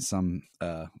 But then some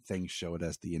things show it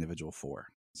as the individual 4.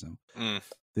 So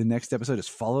the next episode is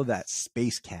Follow That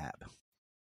Space Cab,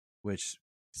 which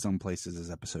some places is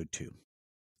episode 2.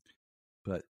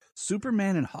 But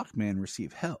Superman and Hawkman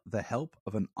receive the help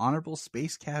of an honorable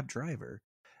space cab driver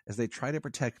as they try to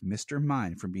protect Mr.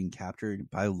 Mind from being captured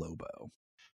by Lobo.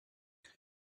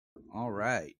 All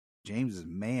right. James's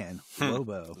man,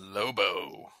 Lobo.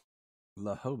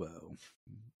 La Hobo.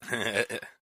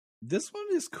 This one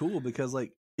is cool because,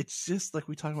 like, it's just like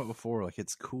we talked about before. Like,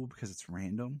 it's cool because it's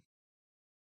random.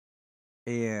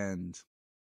 And,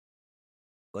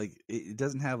 like, it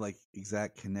doesn't have, like,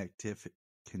 exact connective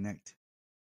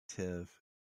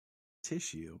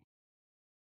tissue.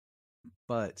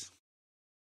 But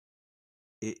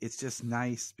it's just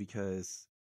nice because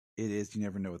it is, you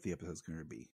never know what the episode's going to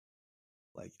be.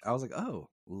 Like, I was like, oh,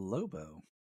 Lobo.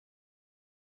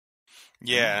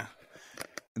 Yeah.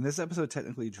 And this episode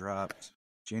technically dropped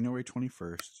January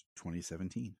 21st,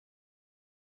 2017.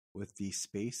 With the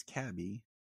space cabbie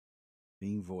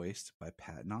being voiced by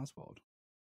Patton Oswalt.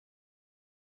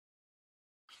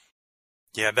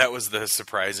 Yeah, that was the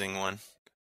surprising one.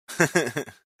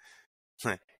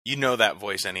 You know that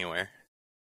voice anywhere.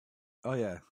 Oh,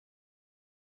 yeah.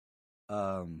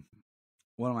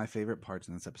 One of my favorite parts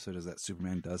in this episode is that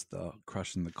Superman does the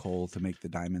crushing the coal to make the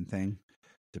diamond thing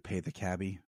to pay the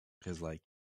cabbie. Because, like,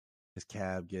 his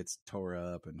cab gets tore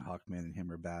up and Hawkman and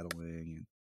him are battling and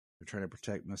they're trying to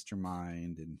protect Mr.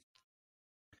 Mind. And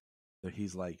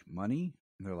he's like, money?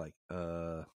 And they're like,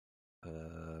 And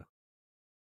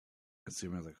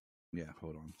Superman's like, yeah,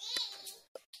 hold on.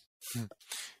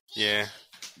 Yeah.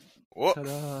 Whoop.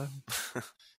 Ta-da.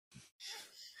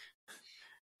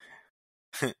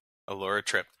 Allura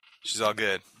tripped. She's all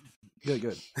good.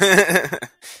 Good.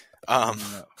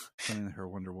 Finding her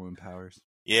Wonder Woman powers.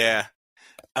 Yeah.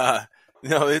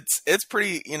 No, it's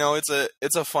pretty,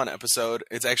 it's a fun episode.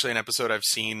 It's actually an episode I've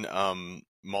seen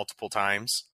multiple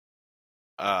times.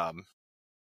 Not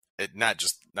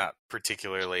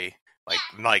particularly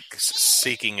like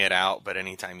seeking it out, but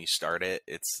anytime you start it,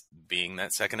 it's being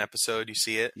that second episode you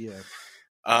see it. Yeah.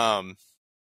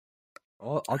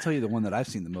 I'll tell you the one that I've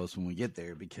seen the most when we get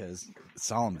there because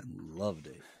Solomon loved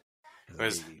it. I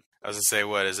was gonna say,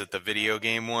 what is it? The video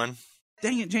game one?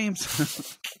 Dang it,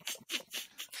 James!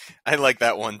 I like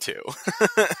that one too.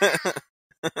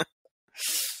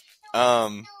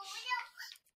 Well,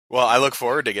 I look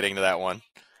forward to getting to that one.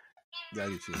 Yeah, I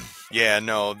do too. Yeah,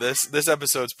 no, this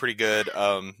episode's pretty good.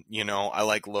 I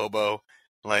like Lobo,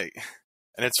 and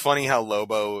it's funny how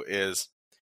Lobo is.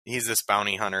 he's this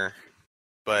bounty hunter,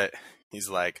 but he's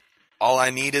like, all I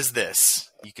need is this.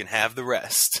 You can have the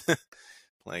rest.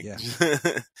 Like, Yeah.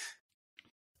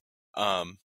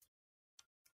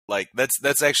 like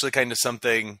that's actually kind of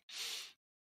something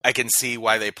I can see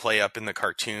why they play up in the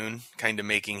cartoon, kind of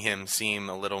making him seem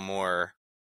a little more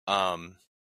like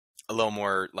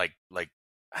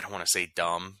I don't want to say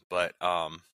dumb, but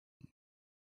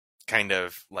kind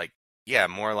of like, yeah,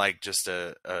 more like just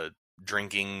a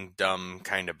drinking dumb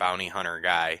kind of bounty hunter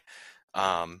guy.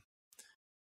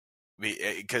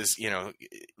 Because, you know,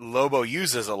 Lobo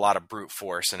uses a lot of brute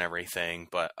force and everything,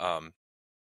 but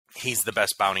he's the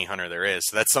best bounty hunter there is.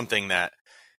 So that's something that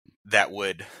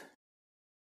would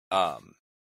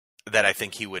that I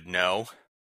think he would know,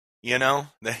 you know,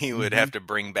 that he would have to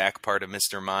bring back part of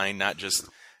Mr. Mind, not just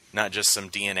some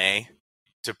DNA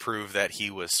to prove that he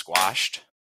was squashed.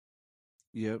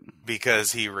 Yep.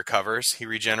 Because he recovers, he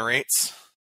regenerates.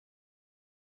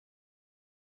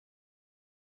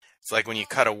 It's like when you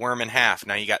cut a worm in half,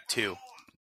 now you got two.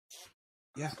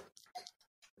 Yeah.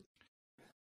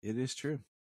 It is true.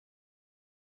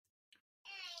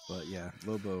 But yeah,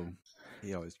 Lobo,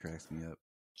 he always cracks me up.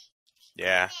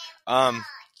 Yeah.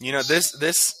 You know,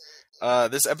 this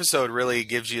episode really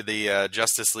gives you the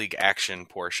Justice League action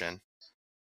portion.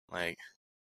 Like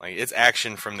it's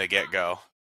action from the get-go.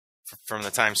 From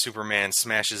the time Superman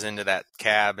smashes into that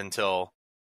cab until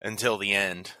the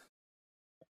end.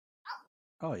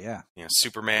 Oh yeah. You know,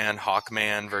 Superman,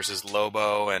 Hawkman versus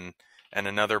Lobo and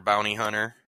another bounty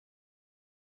hunter.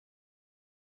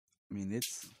 I mean,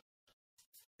 it's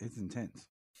intense.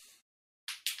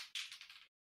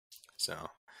 So,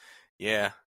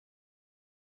 yeah.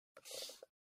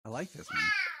 I like this one.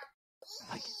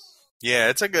 I like it. Yeah,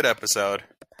 it's a good episode.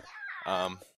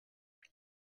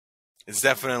 It's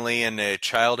definitely in a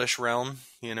childish realm,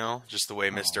 you know, just the way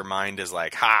Mr. Mind is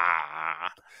like, ha!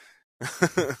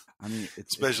 I mean,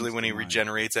 especially when he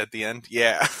regenerates at the end.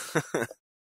 Yeah.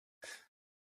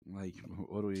 Like,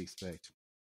 what do we expect?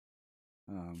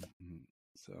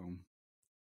 So,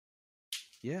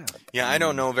 yeah. Yeah, I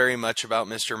don't know very much about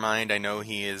Mr. Mind. I know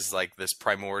he is like this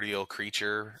primordial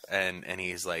creature, and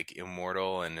he's like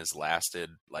immortal and has lasted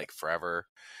like forever.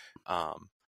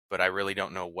 But I really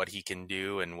don't know what he can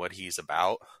do and what he's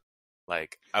about.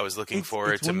 Like, I was looking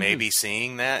forward to maybe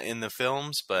seeing that in the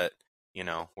films, but, you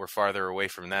know, we're farther away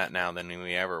from that now than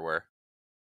we ever were.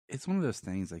 It's one of those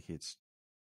things, like, it's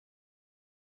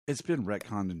been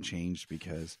retconned and changed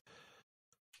because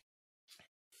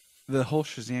the whole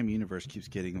Shazam universe keeps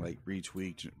getting, like,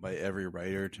 retweaked by every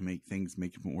writer to make things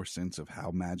make more sense of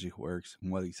how magic works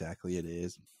and what exactly it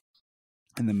is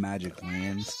and the magic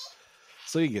lands.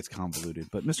 So it gets convoluted,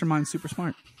 but Mr. Mind's super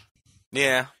smart.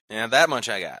 Yeah, that much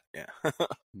I got. Yeah.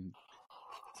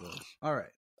 So, all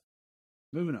right,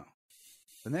 moving on.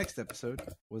 The next episode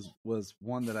was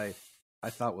one that I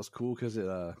thought was cool because it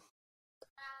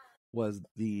was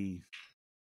the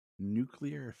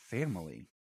Nuclear Family,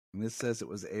 and this says it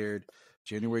was aired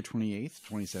January 28th,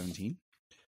 2017.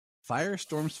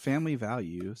 Firestorm's family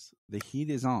values: the heat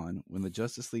is on when the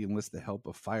Justice League enlists the help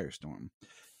of Firestorm.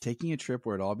 Taking a trip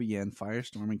where it all began,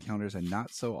 Firestorm encounters a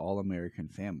not-so-all-American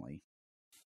family.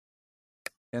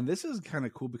 And this is kind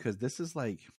of cool because this is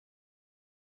like,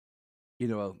 you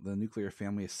know, the Nuclear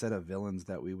Family, a set of villains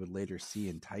that we would later see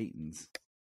in Titans,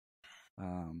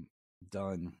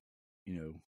 done, you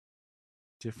know,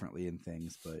 differently in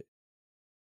things. But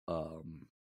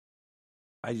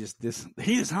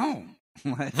he is home.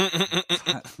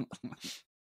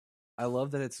 I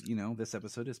love that it's, you know, this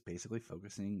episode is basically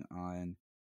focusing on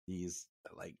these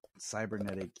like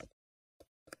cybernetic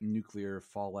nuclear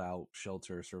fallout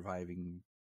shelter surviving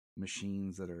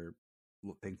machines that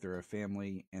think they're a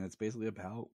family, and it's basically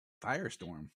about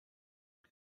Firestorm.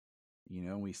 You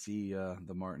know, we see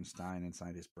the Martin Stein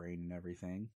inside his brain and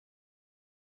everything,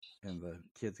 and the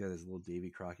kid's got his little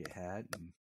Davy Crockett hat, and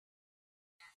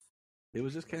it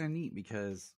was just kind of neat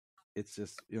because it's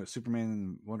just, you know, Superman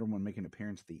and Wonder Woman make an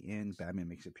appearance at the end, Batman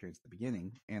makes an appearance at the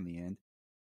beginning and the end.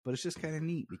 But it's just kind of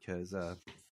neat because,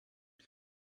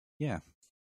 yeah.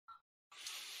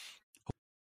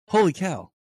 Holy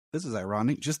cow. This is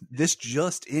ironic.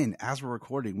 Just in, as we're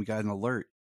recording, we got an alert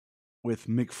with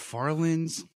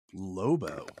McFarlane's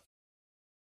Lobo.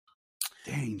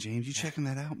 Dang, James, you checking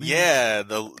that out, man? Yeah,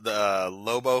 the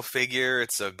Lobo figure.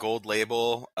 It's a gold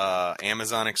label,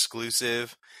 Amazon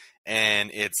exclusive, and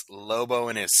it's Lobo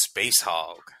and his space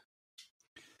hog.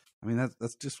 I mean,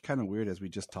 that's just kind of weird, as we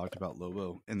just talked about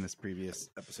Lobo in this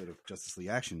previous episode of Justice League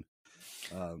Action.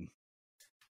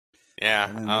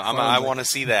 Yeah, I want to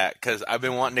see that because I've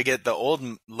been wanting to get the old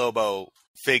Lobo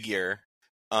figure,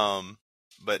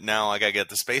 but now I gotta get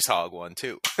the Space Hog one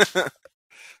too.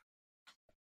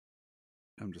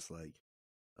 I'm just like,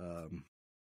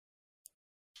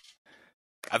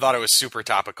 I thought it was super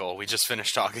topical. We just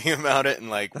finished talking about it and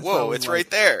like, That's what I whoa, was it's like. right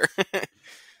there.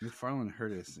 McFarlane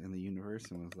heard us in the universe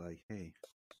and was like, hey,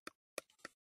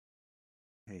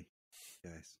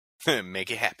 guys.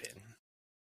 Make it happen.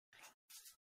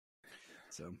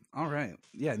 So, all right.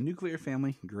 Yeah, Nuclear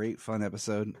Family. Great, fun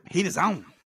episode. Heat is on!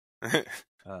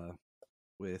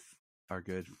 With our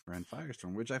good friend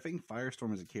Firestorm, which I think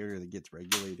Firestorm is a character that gets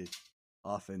regulated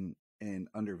often and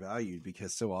undervalued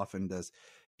because so often does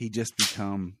he just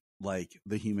become like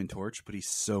the Human Torch, but he's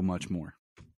so much more.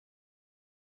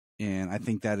 And I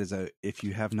think that is if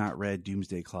you have not read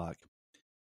Doomsday Clock,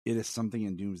 it is something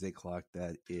in Doomsday Clock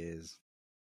that is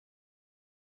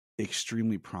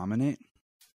extremely prominent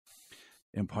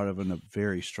and part of a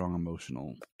very strong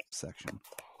emotional section.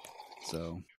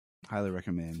 So, highly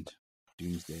recommend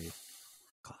Doomsday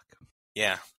Clock.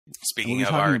 Yeah. Speaking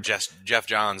of our Jeff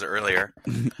Johns earlier.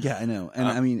 Yeah, I know. And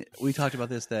I mean, we talked about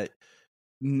this, that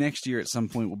next year at some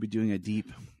point we'll be doing I don't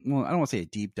want to say a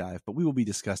deep dive, but we will be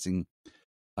discussing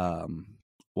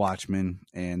Watchmen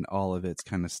and all of its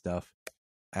kind of stuff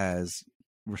as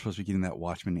we're supposed to be getting that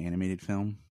Watchmen animated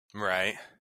film. Right.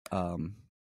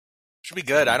 Should be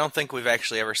good. I don't think we've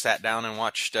actually ever sat down and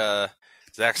watched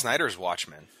Zack Snyder's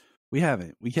Watchmen. We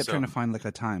haven't. We kept trying to find like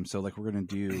a time. So like we're gonna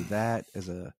do that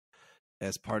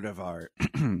as part of our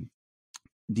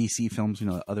DC films,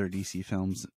 other DC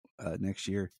films next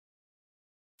year.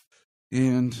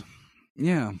 And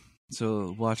yeah,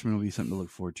 so Watchmen will be something to look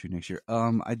forward to next year.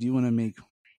 I do want to make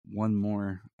one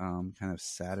more kind of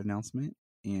sad announcement,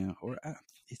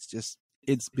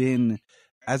 it's been,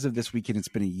 as of this weekend, it's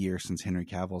been a year since Henry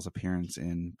Cavill's appearance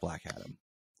in Black Adam.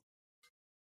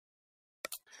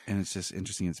 And it's just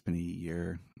interesting it's been a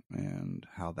year and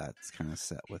how that's kind of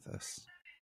set with us.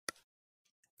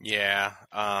 Yeah.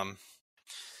 I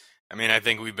mean, I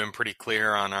think we've been pretty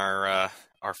clear on our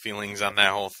feelings on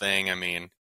that whole thing. I mean,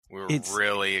 we were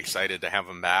really excited to have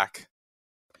him back,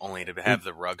 only to have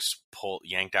the rugs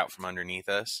yanked out from underneath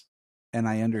us. And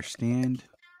I understand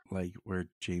like where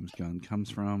James Gunn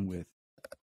comes from with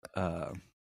I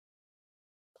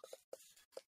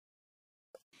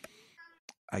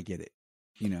get it.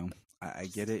 I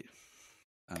get it.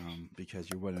 Because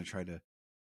you're going to try to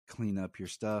clean up your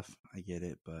stuff. I get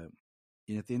it, but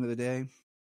at the end of the day,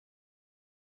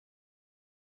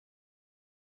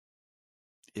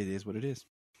 it is what it is.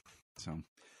 So,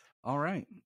 all right.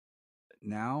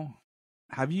 Now,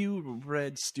 have you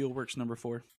read Steelworks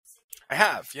 #4? I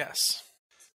have, yes.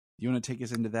 You want to take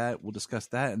us into that? We'll discuss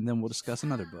that, and then we'll discuss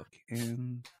another book,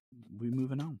 and we're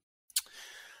moving on.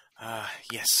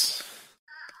 Yes.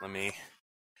 Let me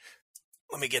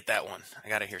get that one. I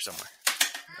got it here somewhere.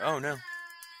 Oh, no.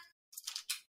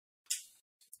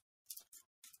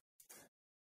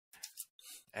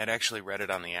 I had actually read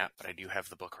it on the app, but I do have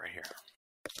the book right here.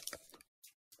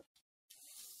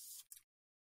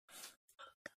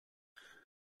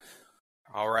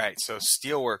 All right, so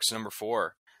Steelworks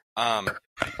 #4.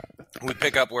 We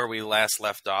pick up where we last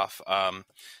left off,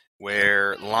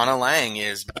 where Lana Lang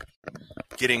is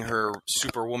getting her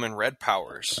Superwoman red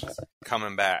powers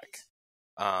coming back.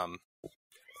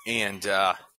 And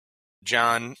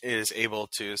John is able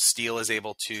to, Steel is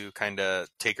able to kind of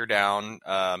take her down.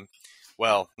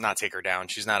 Well, not take her down.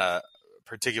 She's not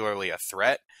particularly a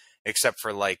threat, except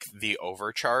for like the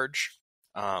overcharge,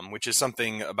 which is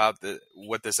something about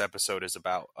what this episode is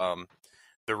about.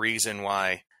 The reason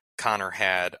why Connor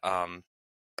had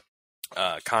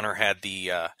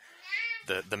the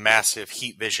massive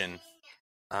heat vision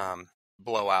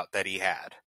blowout that he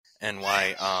had, and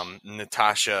why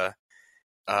Natasha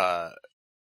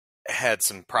had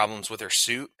some problems with her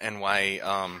suit, and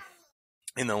why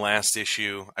in the last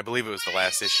issue, I believe it was the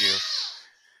last issue,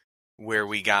 where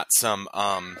we got some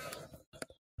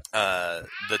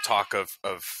the talk of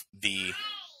the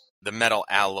metal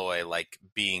alloy like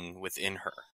being within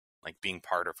her, like being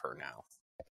part of her now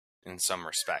in some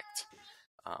respect.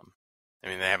 I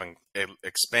mean, they haven't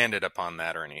expanded upon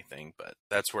that or anything, but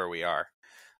that's where we are.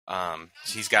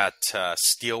 He's got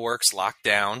Steelworks locked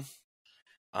down,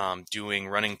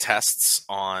 running tests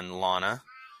on Lana,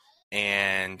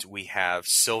 and we have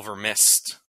Silver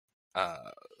Mist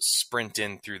sprint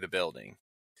in through the building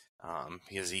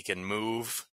because he can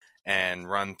move and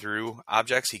run through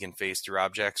objects. He can phase through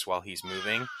objects while he's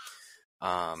moving.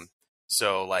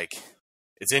 So like,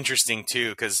 it's interesting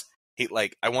too, because he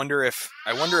I wonder if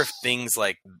things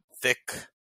like thick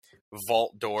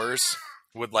vault doors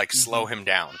would like slow him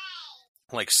down,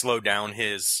 like slow down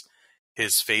his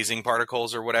phasing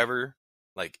particles or whatever.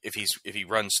 like if he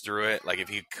runs through it, like if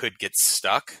he could get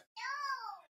stuck.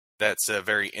 That's a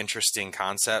very interesting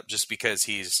concept, just because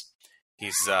he's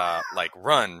like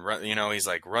run, you know, he's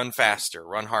like run faster,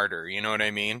 run harder, you know what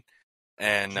I mean?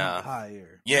 And Jump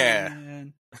higher. yeah.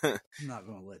 Man, I'm not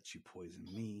gonna let you poison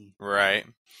me. Right.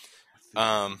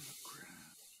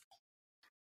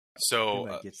 So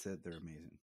everybody gets that, they're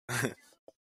amazing.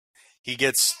 he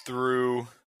gets through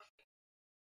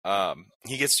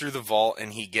the vault,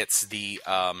 and he gets the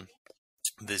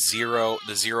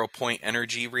 0 point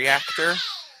energy reactor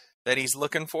that he's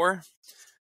looking for.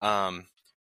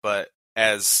 But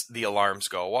as the alarms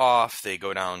go off, they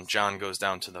go down. John goes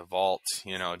down to the vault.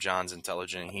 You know, John's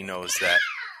intelligent. He knows that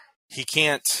he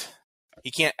can't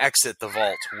exit the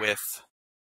vault with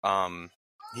the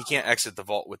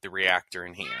reactor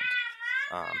in hand.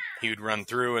 He would run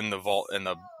through, and the vault and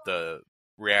the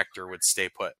reactor would stay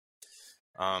put.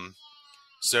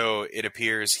 So it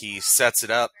appears he sets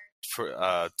it up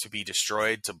for to be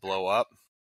destroyed, to blow up,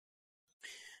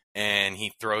 and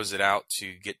he throws it out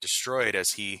to get destroyed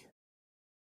as he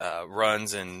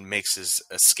runs and makes his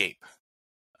escape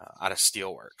out of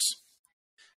Steelworks.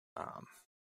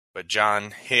 But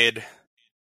John hid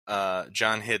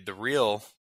the real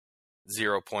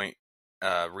 0 point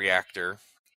reactor,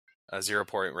 a 0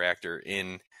 point reactor,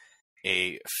 in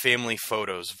a family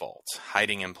photos vault,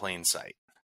 hiding in plain sight.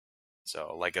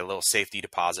 So like a little safety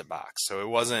deposit box. So it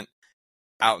wasn't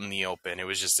out in the open. It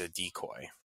was just a decoy.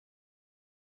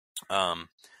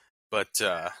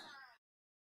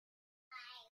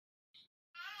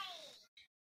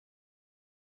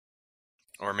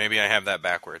 Or maybe I have that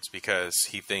backwards, because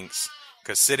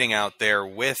sitting out there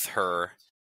with her,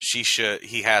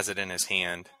 he has it in his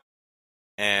hand,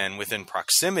 and within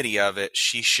proximity of it,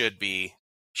 she should be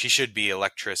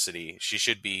electricity. She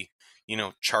should be, you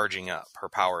know, charging up. Her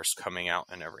power's coming out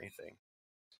and everything.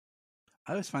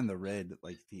 I always find the red,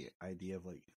 like the idea of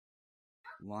like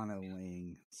Lana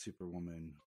Lang,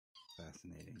 Superwoman,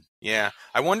 fascinating. Yeah,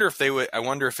 I wonder if they're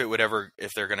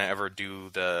gonna ever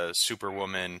do the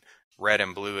Superwoman red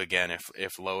and blue again.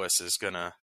 If Lois is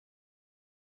gonna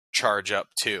charge up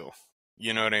too,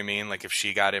 you know what I mean? Like if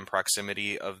she got in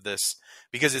proximity of this,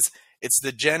 because it's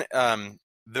the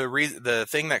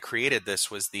thing that created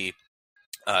this was the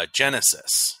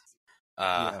Genesis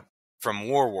from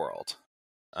Warworld.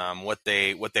 What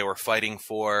they were fighting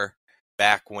for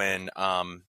back when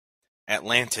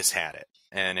Atlantis had it,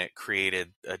 and it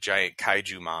created a giant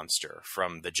kaiju monster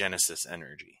from the Genesis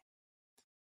energy.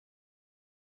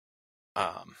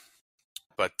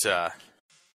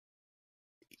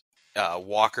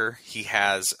 Walker, he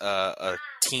has a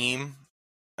team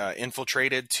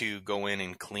infiltrated to go in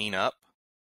and clean up,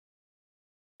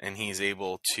 and he's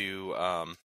able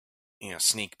to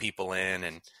sneak people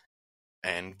in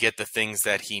and get the things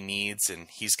that he needs, and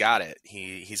he's got it.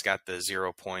 He's got the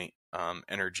 0 point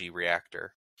energy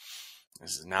reactor.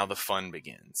 This is now the fun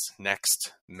begins.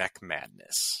 Next, Mech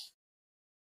Madness.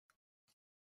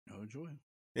 Oh joy!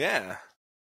 Yeah,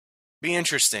 be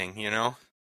interesting. You know,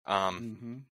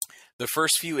 the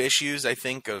first few issues I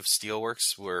think of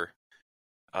Steelworks were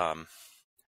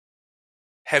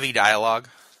heavy dialogue.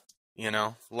 You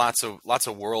know, lots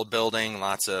of world building,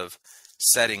 lots of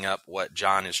setting up what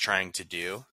John is trying to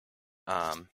do.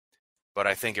 But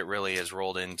I think it really has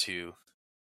rolled into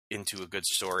a good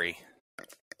story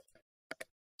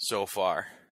so far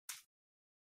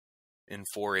in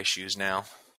 4 issues now.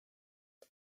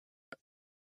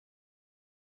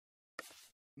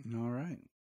 All right.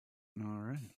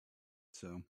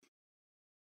 So,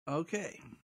 okay.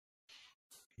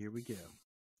 Here we go.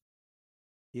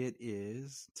 It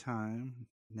is time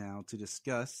now to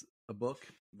discuss a book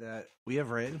that we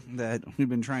have read that we've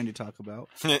been trying to talk about.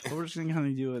 But we're just going to kind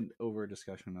of do an over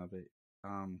discussion of it.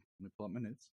 Let me pull up my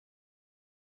notes.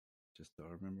 Just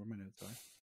don't remember what my notes are.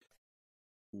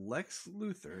 Lex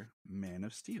Luthor, Man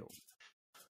of Steel.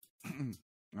 All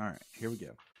right, here we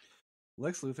go.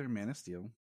 Lex Luthor, Man of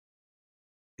Steel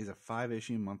is a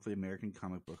 5-issue monthly American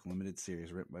comic book limited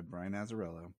series written by Brian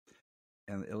Azzarello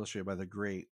and illustrated by the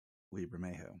great Lee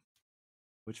Bermejo,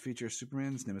 which features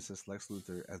Superman's nemesis Lex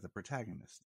Luthor as the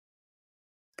protagonist.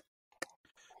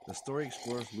 The story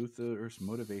explores Luthor's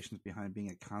motivations behind being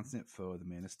a constant foe of the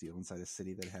Man of Steel inside a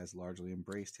city that has largely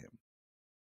embraced him.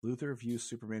 Luthor views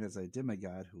Superman as a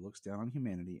demigod who looks down on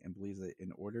humanity and believes that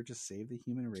in order to save the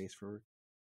human race from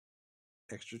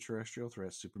extraterrestrial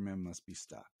threats, Superman must be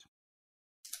stopped.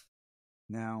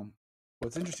 Now,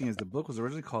 what's interesting is the book was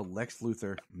originally called Lex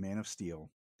Luthor, Man of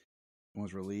Steel, and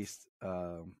was released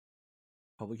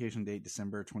publication date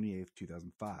December 28th,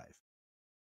 2005.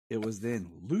 It was then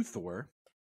Luthor,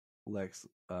 Lex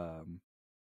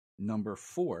number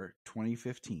 4,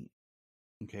 2015.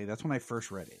 Okay, that's when I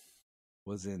first read it.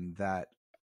 Was in that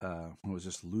when it was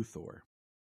just Luthor.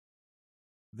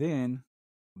 Then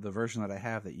the version that I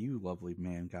have that you lovely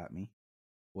man got me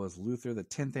was Luthor, the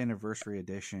 10th anniversary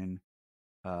edition,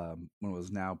 when it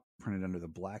was now printed under the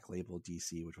Black Label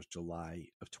DC, which was July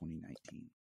of 2019.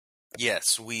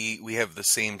 Yes, we have the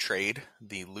same trade,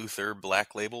 the Luthor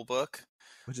Black Label book.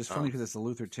 Which is funny because it's the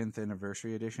Luthor 10th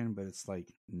anniversary edition, but it's like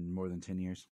more than 10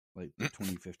 years. Like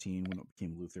 2015 when it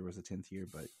became Luthor was the 10th year,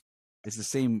 but it's the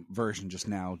same version, just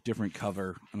now, different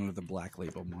cover under the Black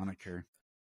Label moniker.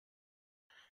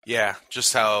 Yeah,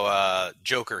 just how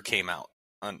Joker came out,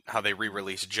 on how they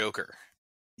re-released Joker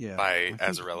by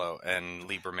Azzarello and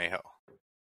Lee Bermejo. I don't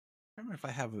remember if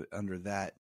I have it under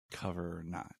that cover or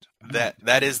not.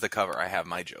 That is the cover I have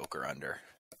my Joker under.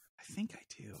 I think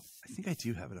I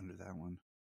do have it under that one.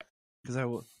 Because I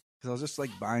was just like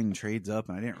buying trades up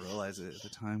and I didn't realize it at the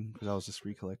time because I was just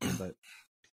recollecting. But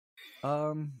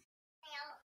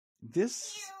this,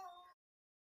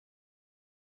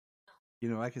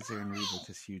 I could sit and read like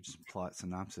this huge plot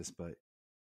synopsis, but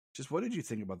just what did you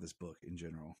think about this book in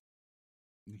general?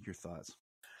 Your thoughts?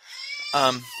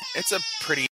 It's a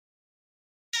pretty.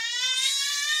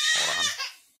 Hold on.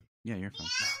 Yeah, you're fine.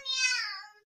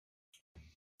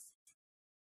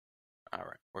 All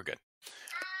right, we're good.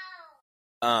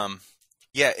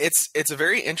 Yeah, it's a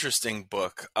very interesting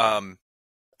book.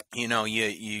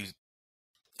 You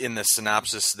in the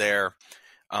synopsis there,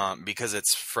 because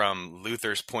it's from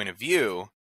Luthor's point of view,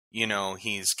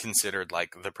 he's considered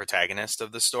like the protagonist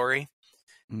of the story.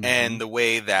 Mm-hmm. And the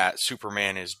way that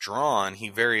Superman is drawn,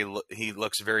 he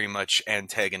looks very much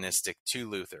antagonistic to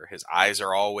Luthor. His eyes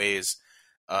are always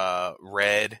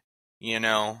red,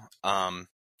 the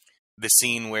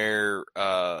scene where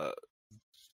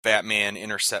Batman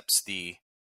intercepts the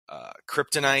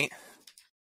kryptonite,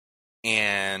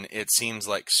 and it seems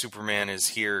like Superman is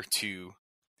here to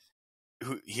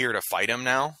fight him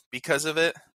now because of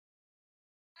it.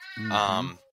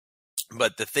 Mm-hmm.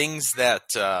 But the things that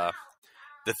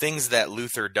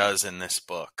Luthor does in this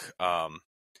book, the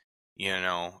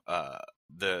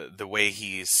way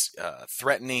he's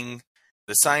threatening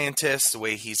the scientists, the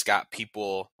way he's got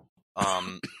people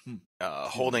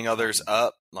holding others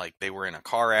up like they were in a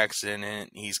car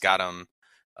accident. He's got them.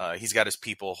 He's got his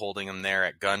people holding him there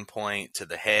at gunpoint to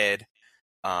the head.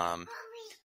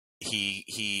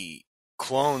 He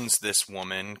clones this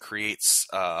woman, creates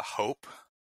Hope.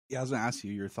 Yeah, I was going to ask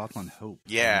you your thoughts on Hope.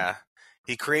 Yeah,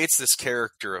 he creates this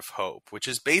character of Hope, which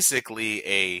is basically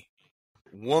a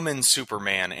woman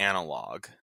Superman analog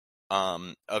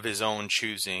of his own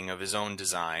choosing, of his own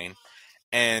design.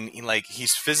 And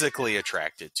he's physically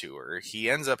attracted to her. He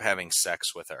ends up having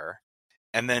sex with her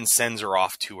and then sends her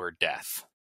off to her death.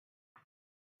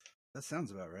 That sounds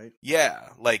about right. Yeah,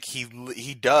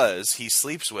 he does. He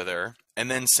sleeps with her and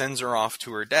then sends her off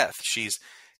to her death.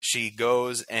 She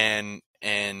goes and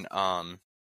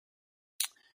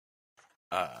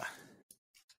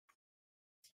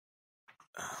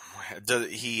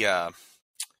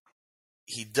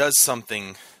he does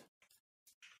something.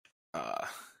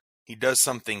 He does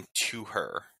something to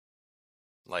her,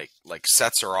 like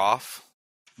sets her off,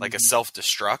 like a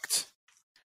self-destruct.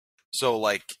 So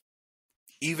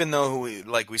even though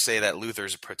we say that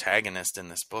Luthor's a protagonist in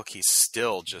this book, he's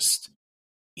still just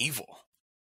evil,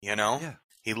 Yeah.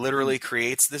 He literally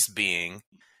creates this being,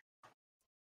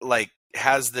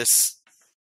 has this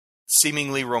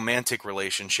seemingly romantic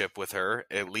relationship with her,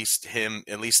 at least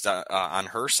on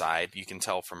her side, you can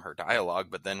tell from her dialogue,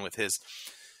 but then with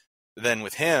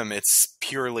him, it's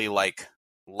purely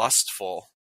lustful,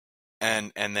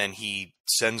 and then he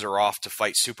sends her off to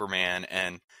fight Superman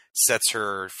and sets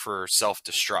her for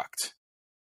self-destruct.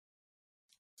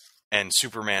 And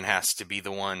Superman has to be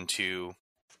the one to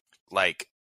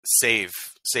save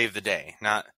the day,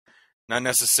 not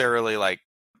necessarily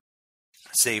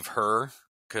save her,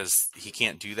 because he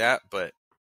can't do that, but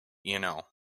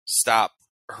stop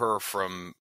her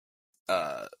from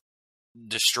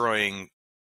destroying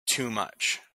too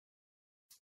much,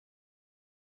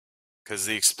 because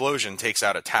the explosion takes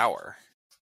out a tower.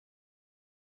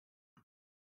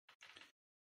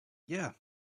 Yeah,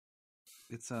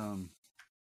 it's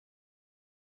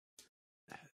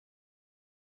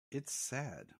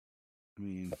sad. I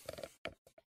mean,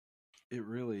 it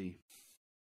really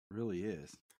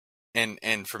is.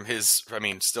 And from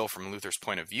still from Luthor's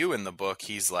point of view in the book,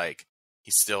 he's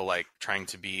still trying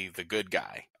to be the good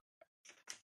guy.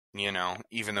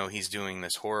 Even though he's doing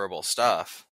this horrible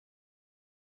stuff.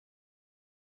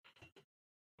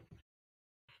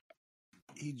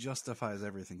 he justifies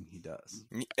everything he does.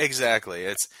 Exactly.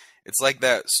 It's like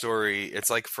that story. It's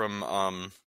like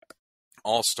from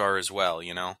All-Star as well,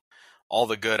 you know? All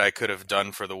the good I could have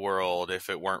done for the world if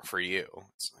it weren't for you.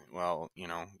 It's like, well, you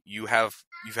know, you've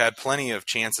had plenty of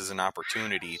chances and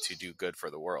opportunity to do good for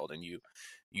the world, and you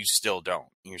still don't.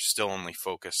 You're still only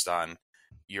focused on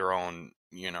your own,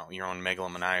 you know, your own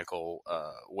megalomaniacal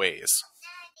ways.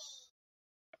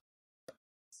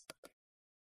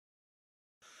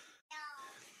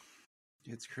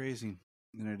 It's crazy,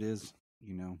 and it is,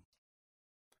 you know.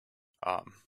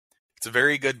 It's a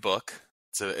very good book.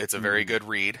 It's a very good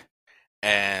read,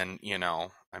 and you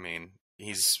know, I mean,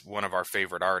 he's one of our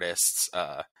favorite artists.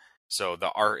 So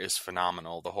the art is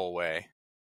phenomenal the whole way.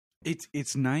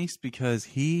 It's nice because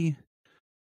he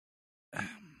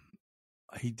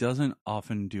doesn't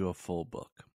often do a full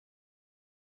book.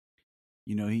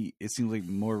 You know, it seems like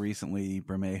more recently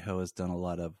Bermejo has done a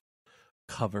lot of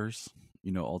covers,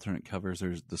 you know, alternate covers.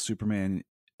 There's the Superman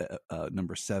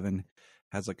number 7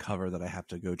 has a cover that I have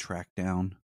to go track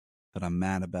down that I'm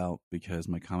mad about because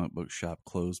my comic book shop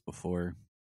closed before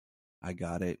I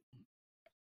got it.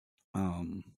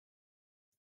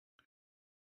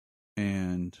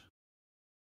 And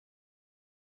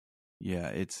yeah,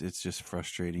 it's just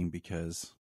frustrating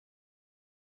because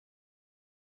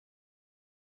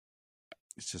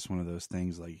it's just one of those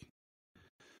things like,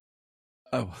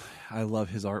 oh, I love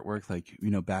his artwork. Like, you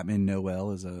know, Batman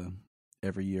Noel is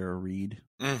every year a read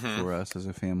for us as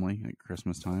a family at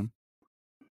Christmas time.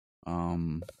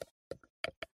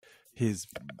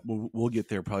 We'll get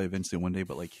there probably eventually one day,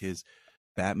 but like his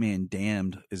Batman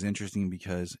Damned is interesting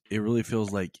because it really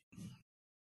feels like,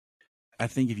 I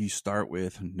think if you start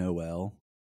with Noel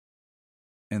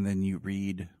and then you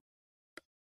read,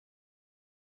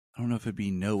 I don't know if it'd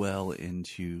be Noel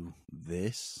into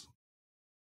this,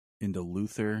 into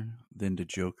Luthor, then to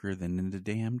Joker, then into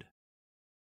Damned,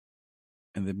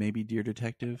 and then maybe Dear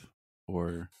Detective,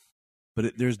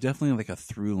 but there's definitely like a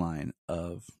through line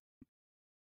of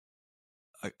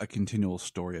a continual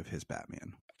story of his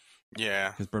Batman.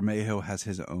 Yeah. Because Bermejo has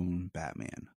his own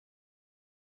Batman.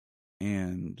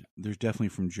 And there's definitely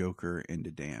from Joker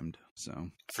into Damned. So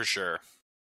For sure.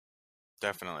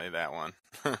 Definitely that one.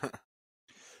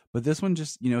 But this one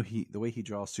just, you know, the way he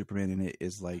draws Superman in it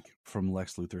is like from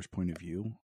Lex Luthor's point of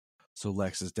view. So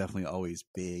Lex is definitely always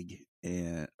big,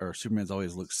 or Superman's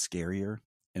always looks scarier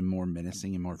and more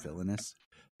menacing and more villainous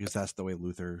because that's the way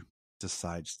Luthor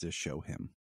decides to show him.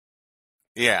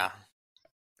 Yeah.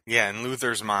 Yeah, in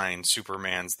Luthor's mind,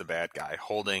 Superman's the bad guy,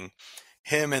 holding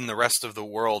him and the rest of the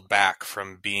world back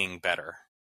from being better.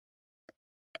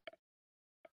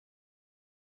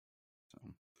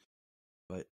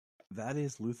 But that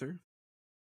is Luthor.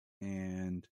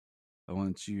 And I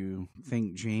want to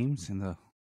thank James and the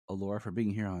Allure for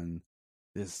being here on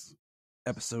this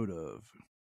episode of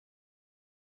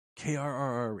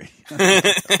KRRR Radio.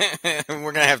 We're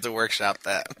going to have to workshop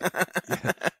that.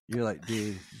 Yeah, you're like,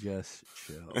 dude, just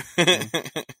chill. Okay?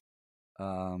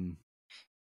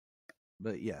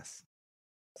 But yes.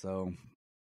 So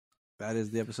that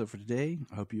is the episode for today.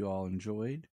 I hope you all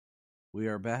enjoyed. We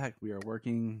are back. We are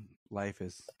working. Life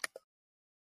is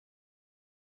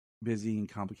busy and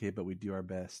complicated, but we do our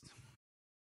best.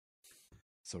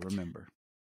 So remember.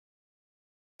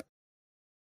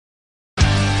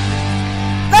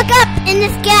 Look up in the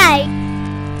sky.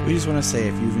 We just want to say,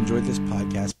 if you've enjoyed this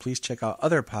podcast, please check out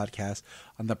other podcasts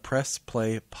on the Press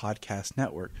Play Podcast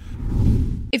Network.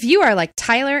 If you are like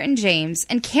Tyler and James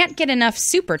and can't get enough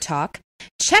Super Talk,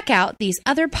 check out these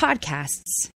other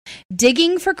podcasts.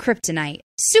 Digging for Kryptonite,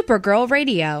 Supergirl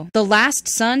Radio, The Last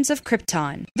Sons of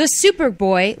Krypton, The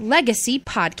Superboy Legacy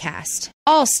Podcast,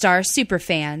 All-Star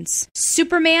Superfans,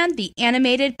 Superman the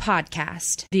Animated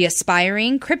Podcast, The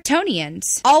Aspiring Kryptonians,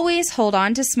 Always Hold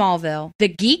On to Smallville, The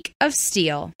Geek of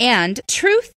Steel, and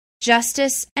Truth,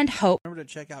 Justice, and Hope. Remember to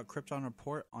check out Krypton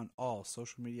Report on all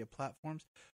social media platforms.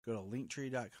 Go to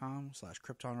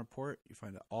linktree.com/Krypton Report. You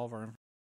find all of our information.